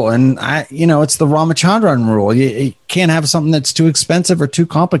pool. And it's the Ramachandran rule. You can't have something that's too expensive or too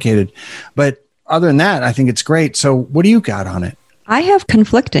complicated. But other than that, I think it's great. So what do you got on it? I have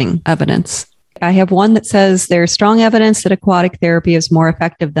conflicting evidence. I have one that says there's strong evidence that aquatic therapy is more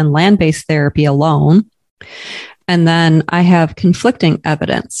effective than land-based therapy alone. And then I have conflicting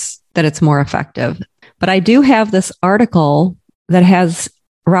evidence that it's more effective. But I do have this article that has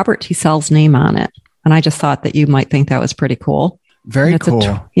Robert Teasell's name on it. And I just thought that you might think that was pretty cool. Very cool.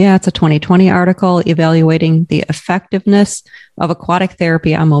 It's a 2020 article evaluating the effectiveness of aquatic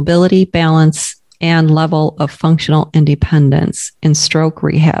therapy on mobility, balance, and level of functional independence in stroke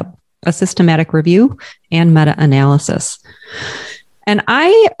rehab, a systematic review and meta-analysis. And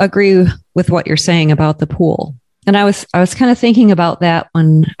I agree with what you're saying about the pool. And I was kind of thinking about that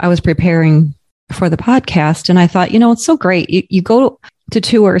when I was preparing for the podcast. And I thought, it's so great. You go to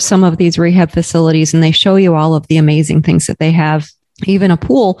tour some of these rehab facilities and they show you all of the amazing things that they have, even a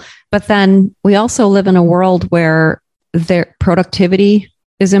pool. But then we also live in a world where their productivity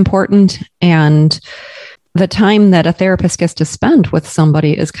is important, and the time that a therapist gets to spend with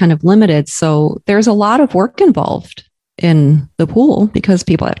somebody is kind of limited. So there's a lot of work involved in the pool because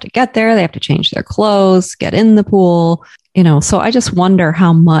people have to get there, they have to change their clothes, get in the pool, so I just wonder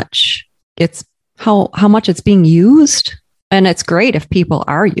how much it's being used. And it's great if people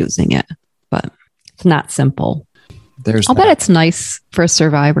are using it, but it's not simple. I'll bet it's nice for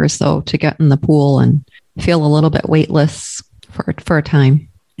survivors though to get in the pool and feel a little bit weightless for a time.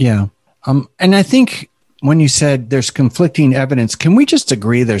 Yeah. And I think when you said there's conflicting evidence, can we just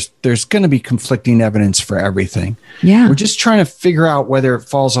agree there's going to be conflicting evidence for everything? Yeah. We're just trying to figure out whether it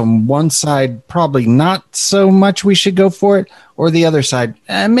falls on one side, probably not so much we should go for it, or the other side,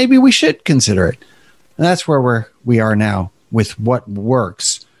 maybe we should consider it. And that's where we are now with what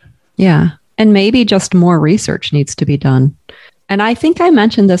works. Yeah. And maybe just more research needs to be done. And I think I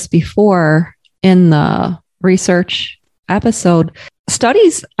mentioned this before in the research episode.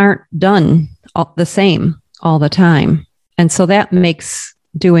 Studies aren't done the same all the time. And so that makes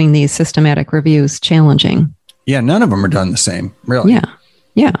doing these systematic reviews challenging. Yeah, none of them are done the same, really. Yeah.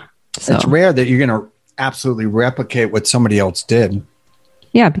 Yeah. So it's rare that you're going to absolutely replicate what somebody else did.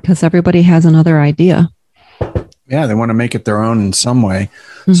 Yeah, because everybody has another idea. Yeah, they want to make it their own in some way.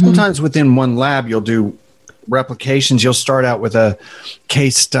 Mm-hmm. Sometimes within one lab, you'll do replications. You'll start out with a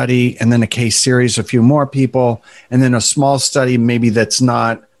case study and then a case series, a few more people, and then a small study maybe that's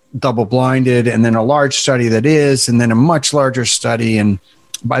not double-blinded, and then a large study that is, and then a much larger study. And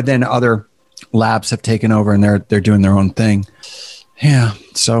by then, other labs have taken over and they're doing their own thing. Yeah.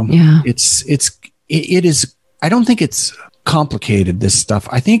 So it is. I don't think it's complicated, this stuff.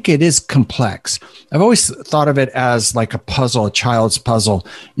 I think it is complex. I've always thought of it as like a puzzle, a child's puzzle.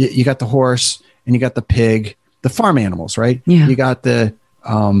 You got the horse and you got the pig, the farm animals, right? Yeah. You got the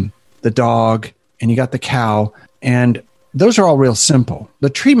dog and you got the cow, and those are all real simple. The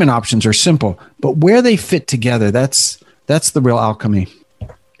treatment options are simple, but where they fit together, that's the real alchemy.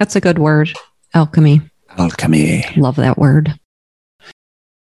 That's a good word. Alchemy. Alchemy. Love that word.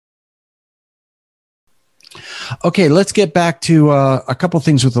 Okay, let's get back to a couple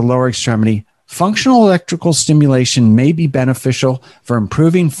things with the lower extremity. Functional electrical stimulation may be beneficial for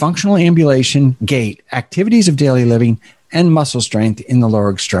improving functional ambulation, gait, activities of daily living, and muscle strength in the lower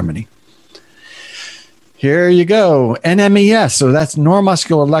extremity. Here you go. NMES. So that's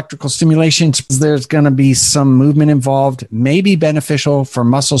neuromuscular electrical stimulation. There's going to be some movement involved, may be beneficial for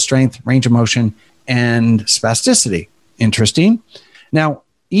muscle strength, range of motion, and spasticity. Interesting. Now,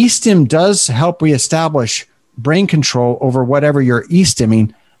 e-stim does help reestablish brain control over whatever you're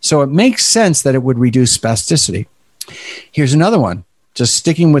e-stimming, so it makes sense that it would reduce spasticity. Here's another one. Just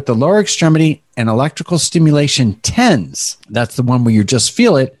sticking with the lower extremity and electrical stimulation TENS. That's the one where you just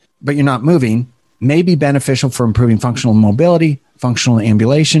feel it, but you're not moving. May be beneficial for improving functional mobility, functional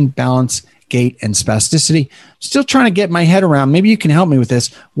ambulation, balance, gait, and spasticity. Still trying to get my head around. Maybe you can help me with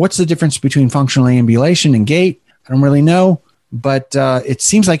this. What's the difference between functional ambulation and gait? I don't really know, but it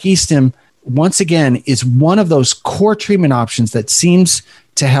seems like e-stim, once again, is one of those core treatment options that seems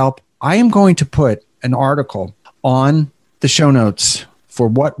to help. I am going to put an article on the show notes for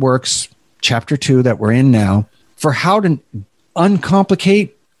What Works, Chapter 2 that we're in now, for how to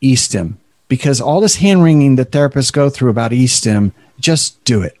uncomplicate e-stim. Because all this hand-wringing that therapists go through about e-stim, just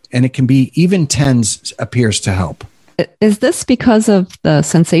do it. And it can be, even TENS appears to help. Is this because of the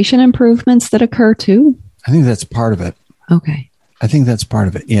sensation improvements that occur too? I think that's part of it. Okay. I think that's part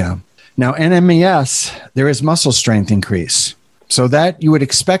of it, yeah. Now, NMES, there is muscle strength increase. So that you would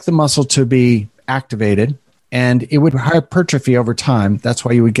expect the muscle to be activated, and it would hypertrophy over time. That's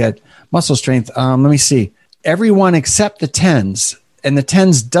why you would get muscle strength. Let me see. Everyone except the TENS, and the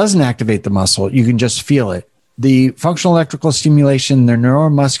TENS doesn't activate the muscle. You can just feel it. The functional electrical stimulation, the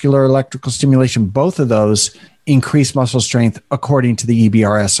neuromuscular electrical stimulation, both of those increase muscle strength according to the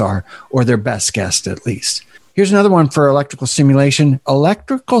EBRSR, or their best guess at least. Here's another one for electrical stimulation.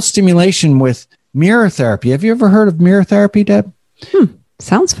 Electrical stimulation with mirror therapy. Have you ever heard of mirror therapy, Deb?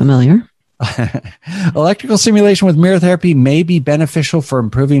 Sounds familiar. Electrical stimulation with mirror therapy may be beneficial for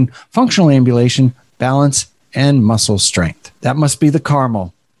improving functional ambulation, balance, and muscle strength. That must be the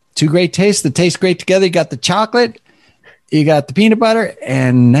caramel. Two great tastes that taste great together. You got the chocolate, you got the peanut butter,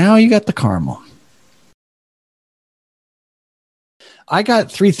 and now you got the caramel. I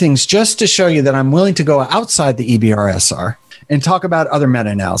got 3 things just to show you that I'm willing to go outside the EBRSR and talk about other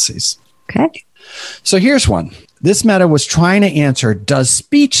meta-analyses. Okay. So here's one. This meta was trying to answer, does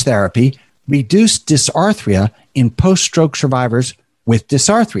speech therapy reduce dysarthria in post-stroke survivors with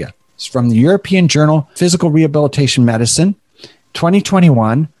dysarthria? It's from the European Journal Physical Rehabilitation Medicine,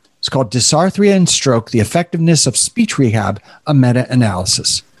 2021. It's called Dysarthria and Stroke, the Effectiveness of Speech Rehab, a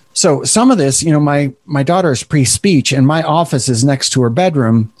Meta-Analysis. So some of this, my daughter is pre-speech and my office is next to her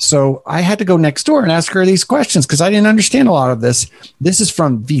bedroom. So I had to go next door and ask her these questions because I didn't understand a lot of this. This is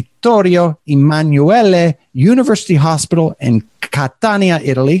from Vittorio Emanuele University Hospital in Catania,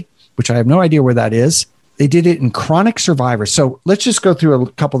 Italy, which I have no idea where that is. They did it in chronic survivors. So let's just go through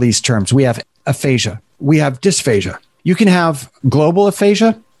a couple of these terms. We have aphasia. We have dysphagia. You can have global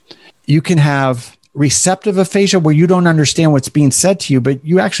aphasia. You can have receptive aphasia where you don't understand what's being said to you, but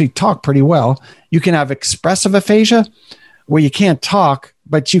you actually talk pretty well. You can have expressive aphasia where you can't talk,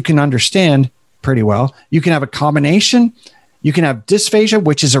 but you can understand pretty well. You can have a combination. You can have dysphagia,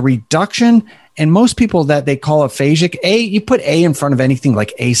 which is a reduction. And most people that they call aphasic, you put A in front of anything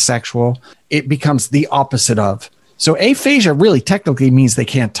like asexual, it becomes the opposite of. So aphasia really technically means they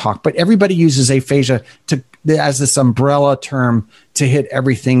can't talk, but everybody uses aphasia as this umbrella term to hit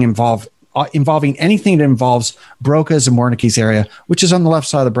everything involving anything that involves Broca's and Wernicke's area, which is on the left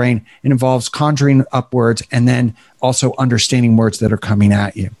side of the brain. It involves conjuring up words and then also understanding words that are coming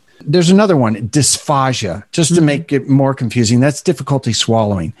at you. There's another one, dysphagia, just to make it more confusing. That's difficulty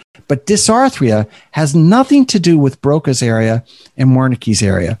swallowing. But dysarthria has nothing to do with Broca's area and Wernicke's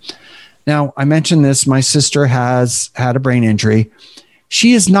area. Now, I mentioned this. My sister has had a brain injury.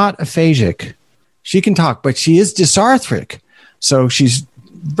 She is not aphasic. She can talk, but she is dysarthric. So she's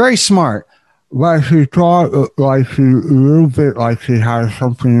very smart. But she talked like she, a little bit like she had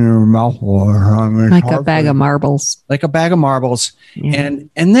something in her mouth. Like a bag of marbles. Like a bag of marbles. Yeah.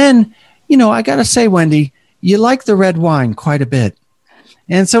 And then, I got to say, Wendy, you like the red wine quite a bit.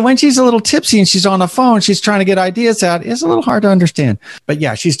 And so when she's a little tipsy and she's on the phone, she's trying to get ideas out. It's a little hard to understand. But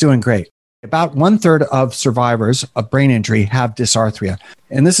yeah, she's doing great. About 1/3 of survivors of brain injury have dysarthria.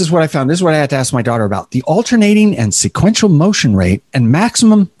 And this is what I found. This is what I had to ask my daughter about. The alternating and sequential motion rate and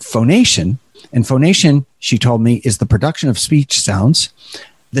maximum phonation. And phonation, she told me, is the production of speech sounds.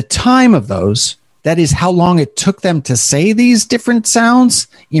 The time of those, that is how long it took them to say these different sounds,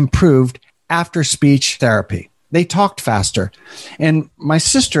 improved after speech therapy. They talked faster. And my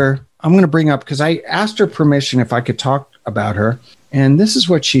sister, I'm going to bring up, because I asked her permission if I could talk about her. And this is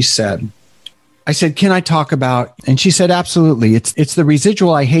what she said. I said, can I talk about, and she said, absolutely. It's the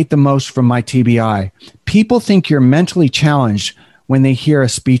residual I hate the most from my TBI. People think you're mentally challenged when they hear a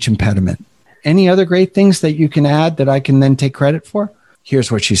speech impediment. Any other great things that you can add that I can then take credit for?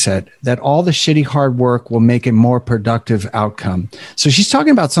 Here's what she said, that all the shitty hard work will make a more productive outcome. So she's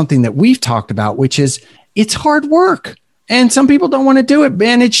talking about something that we've talked about, which is it's hard work. And some people don't want to do it,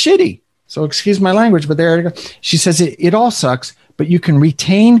 and it's shitty. So excuse my language, but there you go. She says it all sucks, but you can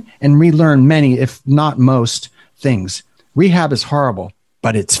retain and relearn many, if not most, things. Rehab is horrible,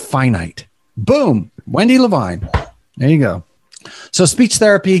 but it's finite. Boom. Wendy Levine. There you go. So speech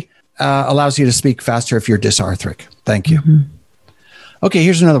therapy allows you to speak faster if you're dysarthric. Thank you. Mm-hmm. Okay,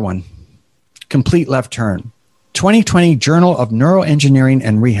 here's another one. Complete left turn. 2020 Journal of Neuroengineering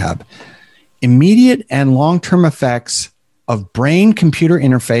and Rehab. Immediate and long-term effects of brain-computer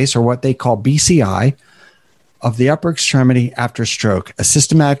interface, or what they call BCI, of the upper extremity after stroke, a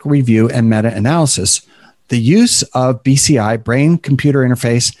systematic review and meta-analysis. The use of BCI, brain-computer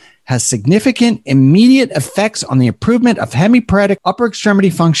interface, has significant immediate effects on the improvement of hemiparetic upper extremity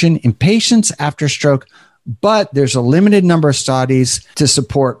function in patients after stroke, but there's a limited number of studies to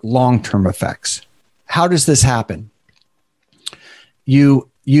support long-term effects. How does this happen? You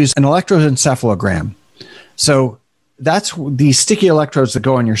use an electroencephalogram. So that's the sticky electrodes that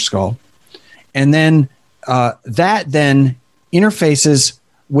go on your skull. And then that then interfaces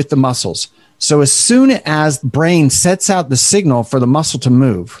with the muscles. So as soon as the brain sets out the signal for the muscle to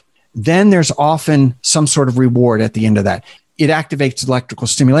move, then there's often some sort of reward at the end of that. It activates electrical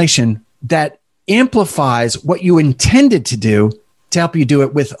stimulation that amplifies what you intended to do to help you do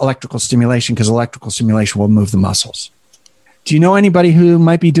it with electrical stimulation, because electrical stimulation will move the muscles. Do you know anybody who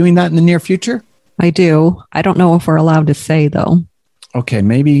might be doing that in the near future? I do. I don't know if we're allowed to say, though. Okay,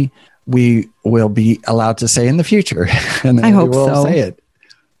 maybe we will be allowed to say in the future. And then I hope we'll so. say it.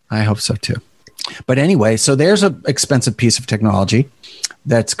 I hope so too. But anyway, so there's an expensive piece of technology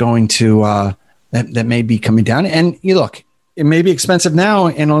that's going to, that may be coming down. And you look, it may be expensive now,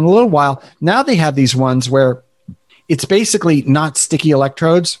 and in a little while, now they have these ones where it's basically not sticky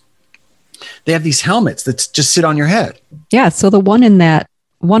electrodes. They have these helmets that just sit on your head. Yeah. So the one in that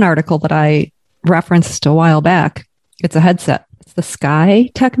one article that I referenced a while back, it's a headset. It's the Sky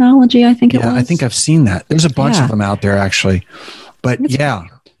technology, I think it was. Yeah, I think I've seen that. There's a bunch of them out there, actually. But yeah,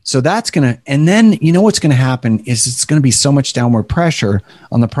 so that's going to, and then you know what's going to happen is it's going to be so much downward pressure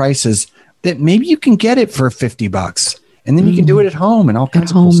on the prices that maybe you can get it for $50. And then you can do it at home and all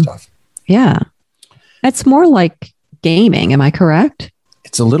kinds of cool stuff. Yeah. It's more like gaming. Am I correct?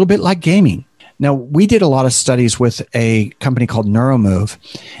 It's a little bit like gaming. Now, we did a lot of studies with a company called Neuromove,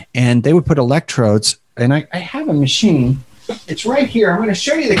 and they would put electrodes, and I have a machine. It's right here. I'm going to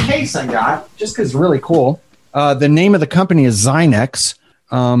show you the case I got, just because it's really cool. The name of the company is Zynex,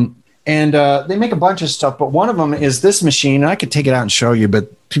 and they make a bunch of stuff, but one of them is this machine, and I could take it out and show you,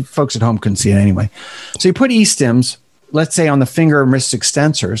 but folks at home couldn't see it anyway. So you put e-stims, let's say on the finger and wrist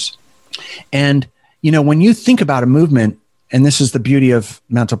extensors, and you know, when you think about a movement, and this is the beauty of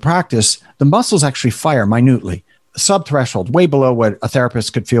mental practice, the muscles actually fire minutely, subthreshold, way below what a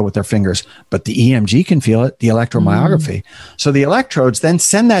therapist could feel with their fingers. But the EMG can feel it, the electromyography. So the electrodes then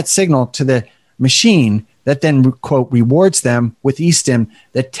send that signal to the machine that then, quote, rewards them with e-stim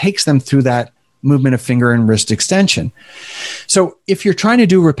that takes them through that movement of finger and wrist extension. So if you're trying to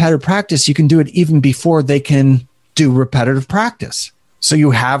do repetitive practice, you can do it even before they can do repetitive practice. So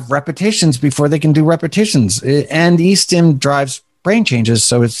you have repetitions before they can do repetitions. And e-stim drives brain changes.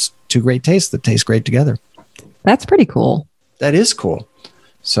 So it's two great tastes that taste great together. That's pretty cool. That is cool.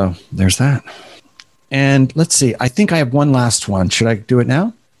 So there's that. And let's see. I think I have one last one. Should I do it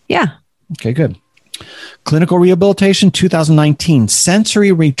now? Yeah. Okay, good. Clinical Rehabilitation 2019,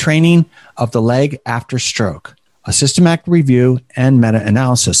 Sensory Retraining of the Leg After Stroke, a systematic review and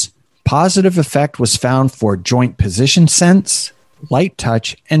meta-analysis. Positive effect was found for joint position sense, light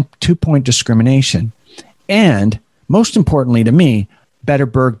touch, and 2-point discrimination. And most importantly to me, better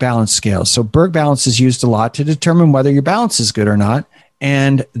Berg balance scales. So Berg balance is used a lot to determine whether your balance is good or not.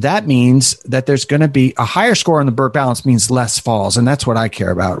 And that means that there's going to be a higher score on the Berg balance means less falls. And that's what I care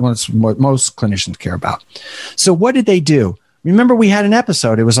about. That's what most clinicians care about. So what did they do? Remember, we had an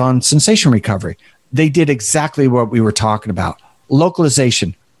episode. It was on sensation recovery. They did exactly what we were talking about.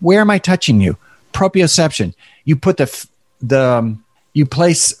 Localization. Where am I touching you? Proprioception. You put you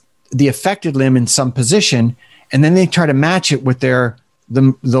place the affected limb in some position, and then they try to match it with the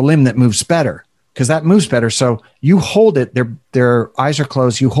limb that moves better, because that moves better. So you hold it, their eyes are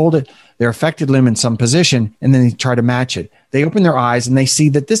closed, you hold it, their affected limb in some position, and then they try to match it. They open their eyes and they see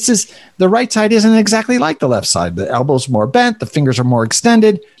that the right side isn't exactly like the left side. The elbow's more bent, the fingers are more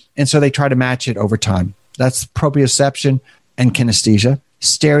extended, and so they try to match it over time. That's proprioception and kinesthesia.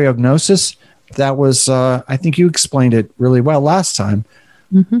 Stereognosis, that was, I think you explained it really well last time.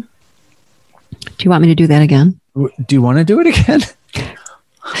 Mm-hmm. Do you want me to do that again? Do you want to do it again?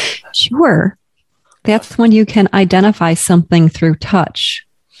 Sure. That's when you can identify something through touch.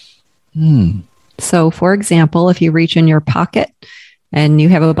 So, for example, if you reach in your pocket and you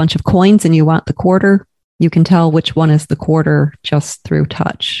have a bunch of coins and you want the quarter, you can tell which one is the quarter just through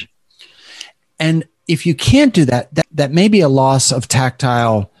touch. And if you can't do that, that may be a loss of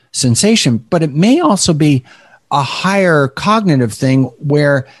tactile sensation, but it may also be a higher cognitive thing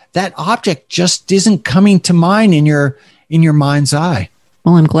where that object just isn't coming to mind in your mind's eye.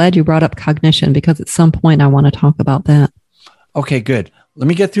 Well, I'm glad you brought up cognition because at some point I want to talk about that. Okay, good. Let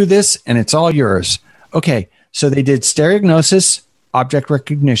me get through this and it's all yours. Okay, so they did stereognosis, object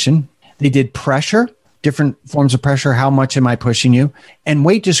recognition. They did pressure, different forms of pressure. How much am I pushing you? And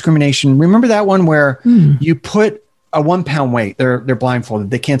weight discrimination. Remember that one where you put a 1 pound weight. They're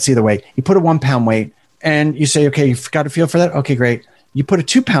blindfolded. They can't see the weight. You put a 1 pound weight and you say, okay, you've got a feel for that? Okay, great. You put a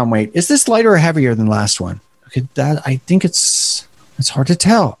 2 pound weight. Is this lighter or heavier than the last one? Okay, I think it's hard to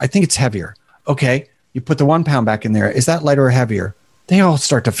tell. I think it's heavier. Okay, you put the 1 pound back in there. Is that lighter or heavier? They all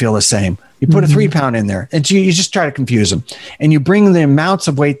start to feel the same. You put a 3 pound in there and you just try to confuse them. And you bring the amounts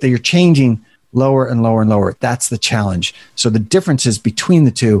of weight that you're changing lower and lower and lower. That's the challenge. So the differences between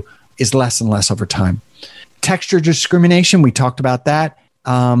the two is less and less over time. Texture discrimination, we talked about that.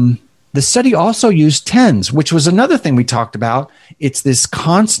 The study also used TENS, which was another thing we talked about. It's this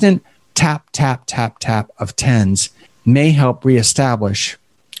constant tap, tap, tap, tap of TENS may help reestablish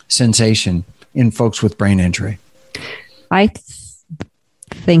sensation in folks with brain injury. I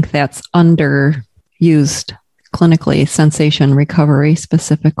think that's underused clinically, sensation recovery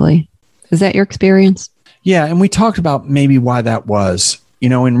specifically. Is that your experience? Yeah, and we talked about maybe why that was.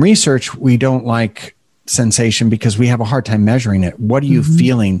 In research, we don't like sensation because we have a hard time measuring it. What are you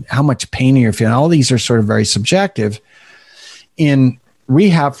feeling? How much pain are you feeling? All these are sort of very subjective. In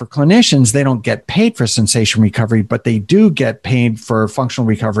rehab for clinicians, they don't get paid for sensation recovery, but they do get paid for functional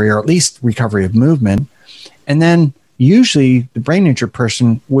recovery or at least recovery of movement. And then usually the brain injured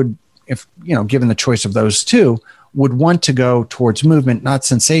person would, if given the choice of those two, would want to go towards movement, not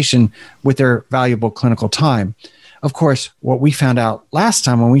sensation, with their valuable clinical time. Of course, what we found out last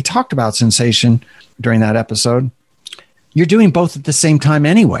time when we talked about sensation during that episode, you're doing both at the same time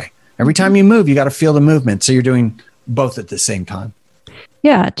anyway. Every time you move, you got to feel the movement. So you're doing both at the same time.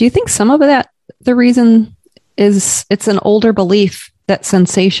 Yeah. Do you think some of that, the reason is it's an older belief that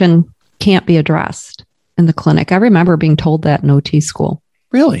sensation can't be addressed in the clinic? I remember being told that in OT school.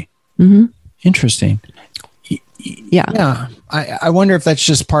 Really? Mm-hmm. Interesting. Yeah. I wonder if that's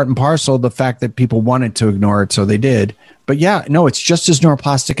just part and parcel of the fact that people wanted to ignore it, so they did. But yeah, no, it's just as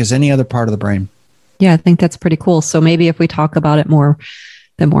neuroplastic as any other part of the brain. Yeah, I think that's pretty cool. So maybe if we talk about it more,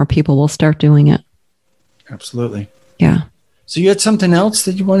 then more people will start doing it. Absolutely. Yeah. So you had something else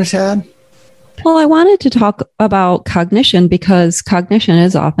that you wanted to add? Well, I wanted to talk about cognition because cognition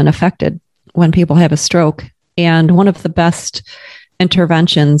is often affected when people have a stroke. And one of the best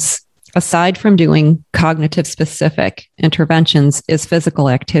interventions, aside from doing cognitive specific interventions, is physical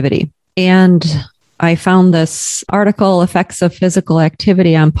activity. And I found this article, Effects of Physical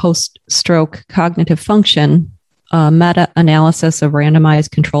Activity on Post-Stroke Cognitive Function, a meta-analysis of randomized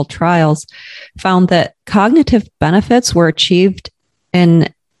controlled trials, found that cognitive benefits were achieved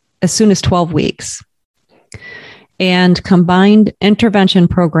in as soon as 12 weeks. And combined intervention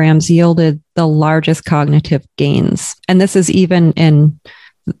programs yielded the largest cognitive gains. And this is even in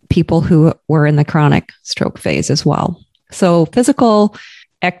people who were in the chronic stroke phase as well. So physical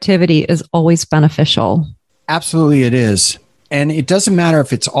activity is always beneficial. Absolutely, it is. And it doesn't matter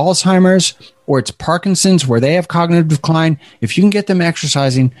if it's Alzheimer's or it's Parkinson's, where they have cognitive decline. If you can get them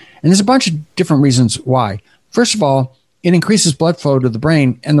exercising, and there's a bunch of different reasons why. First of all, it increases blood flow to the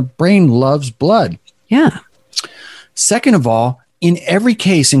brain, and the brain loves blood. Yeah. Second of all, in every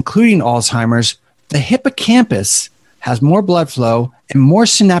case, including Alzheimer's, the hippocampus has more blood flow and more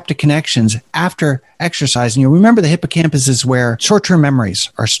synaptic connections after exercise. And you'll remember the hippocampus is where short-term memories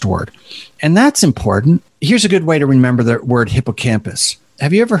are stored. And that's important. Here's a good way to remember the word hippocampus.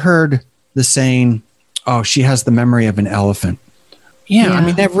 Have you ever heard the saying, oh, she has the memory of an elephant? Yeah. I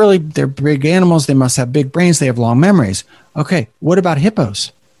mean, they're big animals. They must have big brains. They have long memories. Okay. What about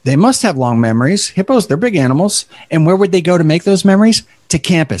hippos? They must have long memories. Hippos, they're big animals. And where would they go to make those memories? To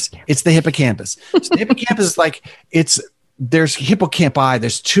campus. It's the hippocampus. So the hippocampus is like, it's there's hippocampi.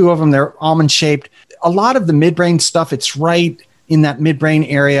 There's two of them. They're almond shaped. A lot of the midbrain stuff, it's right in that midbrain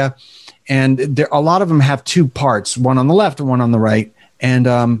area. And a lot of them have two parts, one on the left and one on the right. And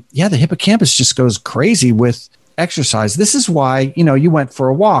the hippocampus just goes crazy with exercise. This is why, you went for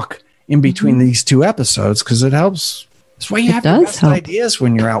a walk in between these two episodes, because it helps. That's why you have the best ideas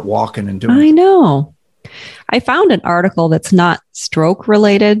when you're out walking and doing. I know. I found an article that's not stroke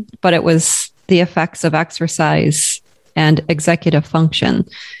related, but it was the effects of exercise and executive function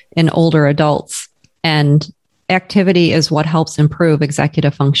in older adults. And activity is what helps improve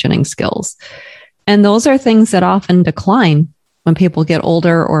executive functioning skills. And those are things that often decline when people get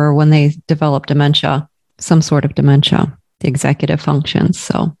older or when they develop dementia, some sort of dementia, the executive functions.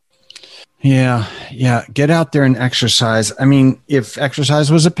 So, yeah. Get out there and exercise. I mean, if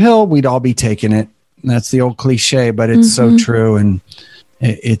exercise was a pill, we'd all be taking it. That's the old cliche, but it's so true, and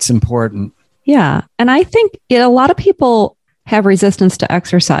it's important. Yeah. And I think a lot of people have resistance to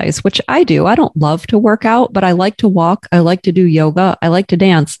exercise, which I do. I don't love to work out, but I like to walk. I like to do yoga. I like to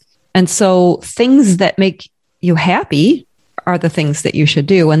dance. And so things that make you happy are the things that you should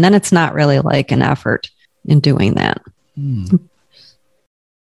do. And then it's not really like an effort in doing that.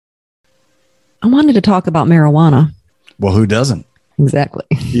 I wanted to talk about marijuana. Well, who doesn't? Exactly.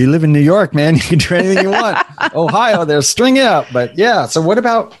 You live in New York, man. You can do anything you want. Ohio, they'll string you up. But yeah. So what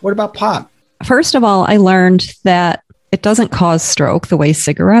about pot? First of all, I learned that it doesn't cause stroke the way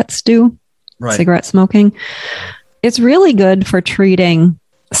cigarettes do. Right. Cigarette smoking. It's really good for treating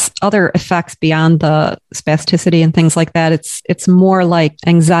other effects beyond the spasticity and things like that. It's more like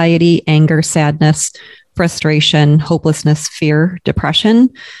anxiety, anger, sadness, frustration, hopelessness, fear,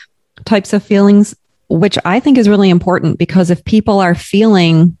 depression types of feelings, which I think is really important, because if people are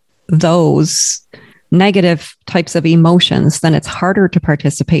feeling those negative types of emotions, then it's harder to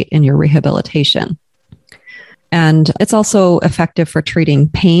participate in your rehabilitation. And it's also effective for treating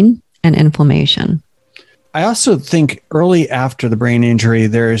pain and inflammation. I also think early after the brain injury,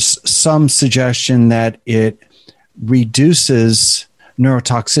 there's some suggestion that it reduces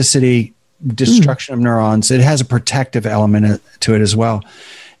neurotoxicity, destruction of neurons. It has a protective element to it as well.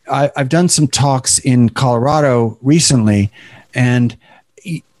 I've done some talks in Colorado recently, and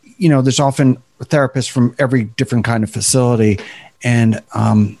there's often therapists from every different kind of facility. And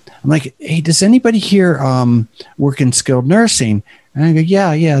I'm like, hey, does anybody here work in skilled nursing? And I go,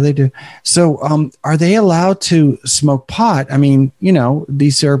 yeah, they do. So are they allowed to smoke pot? I mean,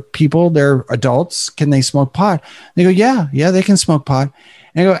 these are people, they're adults. Can they smoke pot? They go, yeah, they can smoke pot.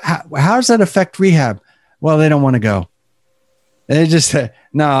 And I go, how does that affect rehab? Well, they don't want to go. They just say,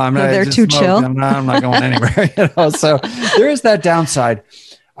 no, I'm not. They're too chill. I'm not going anywhere. So there is that downside.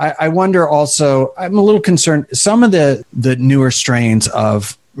 I wonder also, I'm a little concerned. Some of the newer strains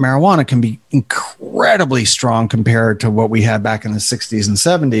of marijuana can be incredibly strong compared to what we had back in the 60s and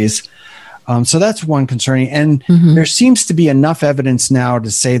 70s. So that's one concerning. And there seems to be enough evidence now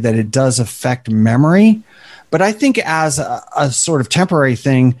to say that it does affect memory. But I think as a sort of temporary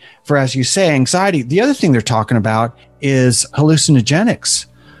thing for, as you say, anxiety, the other thing they're talking about is hallucinogenics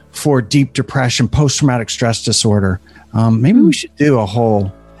for deep depression, post-traumatic stress disorder. Maybe we should do a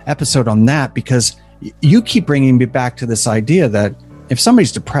whole episode on that, because you keep bringing me back to this idea that if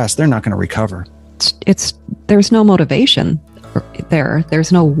somebody's depressed, they're not going to recover. There's no motivation there.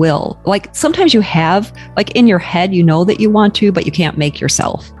 There's no will. Like sometimes you have, like in your head, that you want to, but you can't make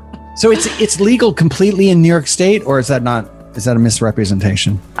yourself. So it's legal completely in New York State, or is that a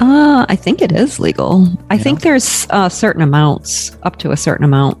misrepresentation? I think it is legal. I think there's certain amounts, up to a certain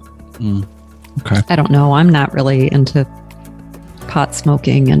amount. Okay. I don't know. I'm not really into pot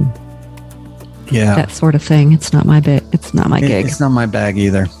smoking and that sort of thing. It's not my bit. It's not my gig. It's not my bag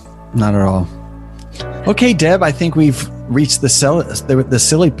either. Not at all. Okay, Deb, I think we've reached the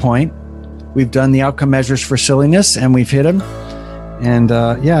silly point. We've done the outcome measures for silliness, and we've hit them. And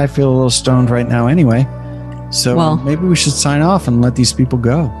I feel a little stoned right now anyway. So maybe we should sign off and let these people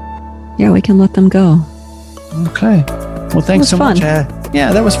go. Yeah, we can let them go. Okay. Well, thanks so much. Yeah,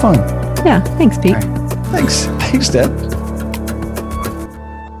 that was fun. Yeah, thanks, Pete. Right. Thanks, Deb.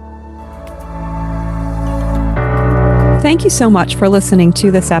 Thank you so much for listening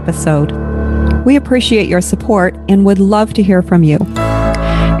to this episode. We appreciate your support and would love to hear from you.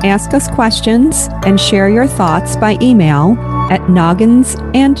 Ask us questions and share your thoughts by email at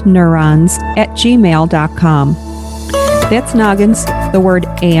nogginsandneurons@gmail.com. That's noggins, the word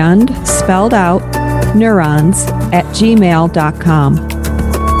and spelled out, neurons@gmail.com.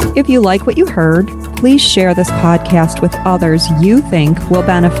 If you like what you heard, please share this podcast with others you think will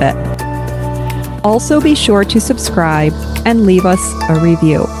benefit. Also be sure to subscribe and leave us a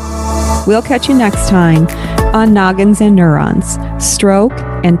review. We'll catch you next time on Noggins and Neurons, Stroke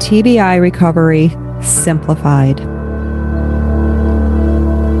and TBI Recovery Simplified.